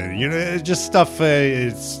people, and it's just stuff.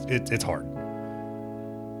 It's hard.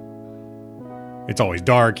 It's always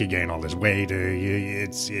dark. You gain all this weight.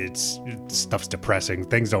 It's stuff's depressing.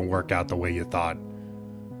 Things don't work out the way you thought.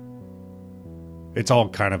 It's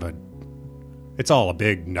all it's all a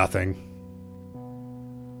big nothing,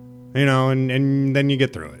 and then you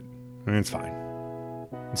get through it, and it's fine.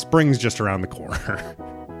 And spring's just around the corner.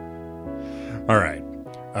 All right.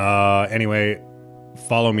 Anyway,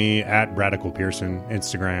 follow me at Radical Pearson,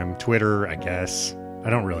 Instagram, Twitter, I guess. I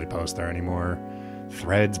don't really post there anymore.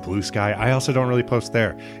 Threads, Blue Sky. I also don't really post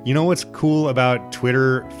there. You know what's cool about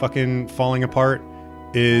Twitter fucking falling apart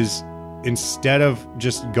is instead of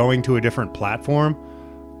just going to a different platform,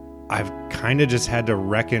 I've kind of just had to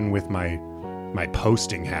reckon with my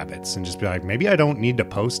posting habits and just be like, maybe I don't need to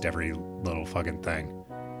post every little fucking thing.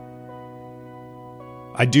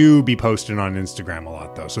 I do be posting on Instagram a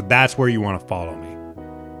lot though, so that's where you want to follow me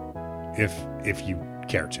if you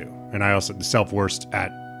care to. And I also, the Self-Worst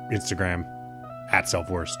at Instagram, at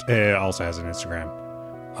Self-Worst. It also has an Instagram.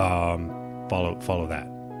 Follow that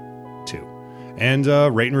too. And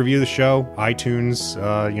rate and review the show. iTunes,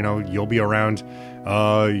 you'll be around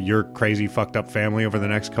your crazy fucked up family over the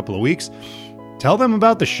next couple of weeks. Tell them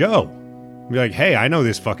about the show. Be like, hey, I know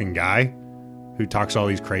this fucking guy who talks to all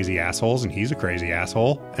these crazy assholes, and he's a crazy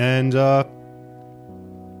asshole. And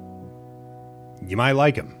you might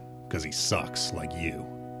like him because he sucks like you.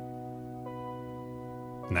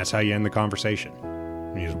 And that's how you end the conversation.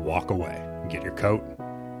 You just walk away. Get your coat,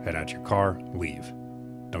 head out to your car, leave.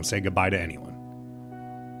 Don't say goodbye to anyone.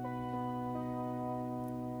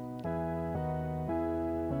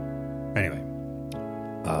 Anyway,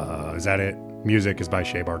 is that it? Music is by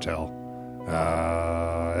Shea Bartel.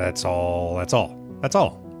 That's all I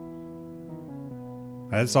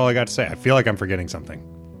got to say. I feel like I'm forgetting something.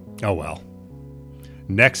 Oh well.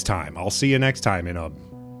 Next time. I'll see you next time in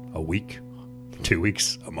a week, 2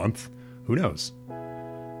 weeks, a month. Who knows?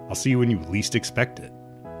 I'll see you when you least expect it.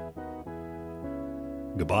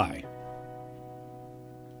 Goodbye.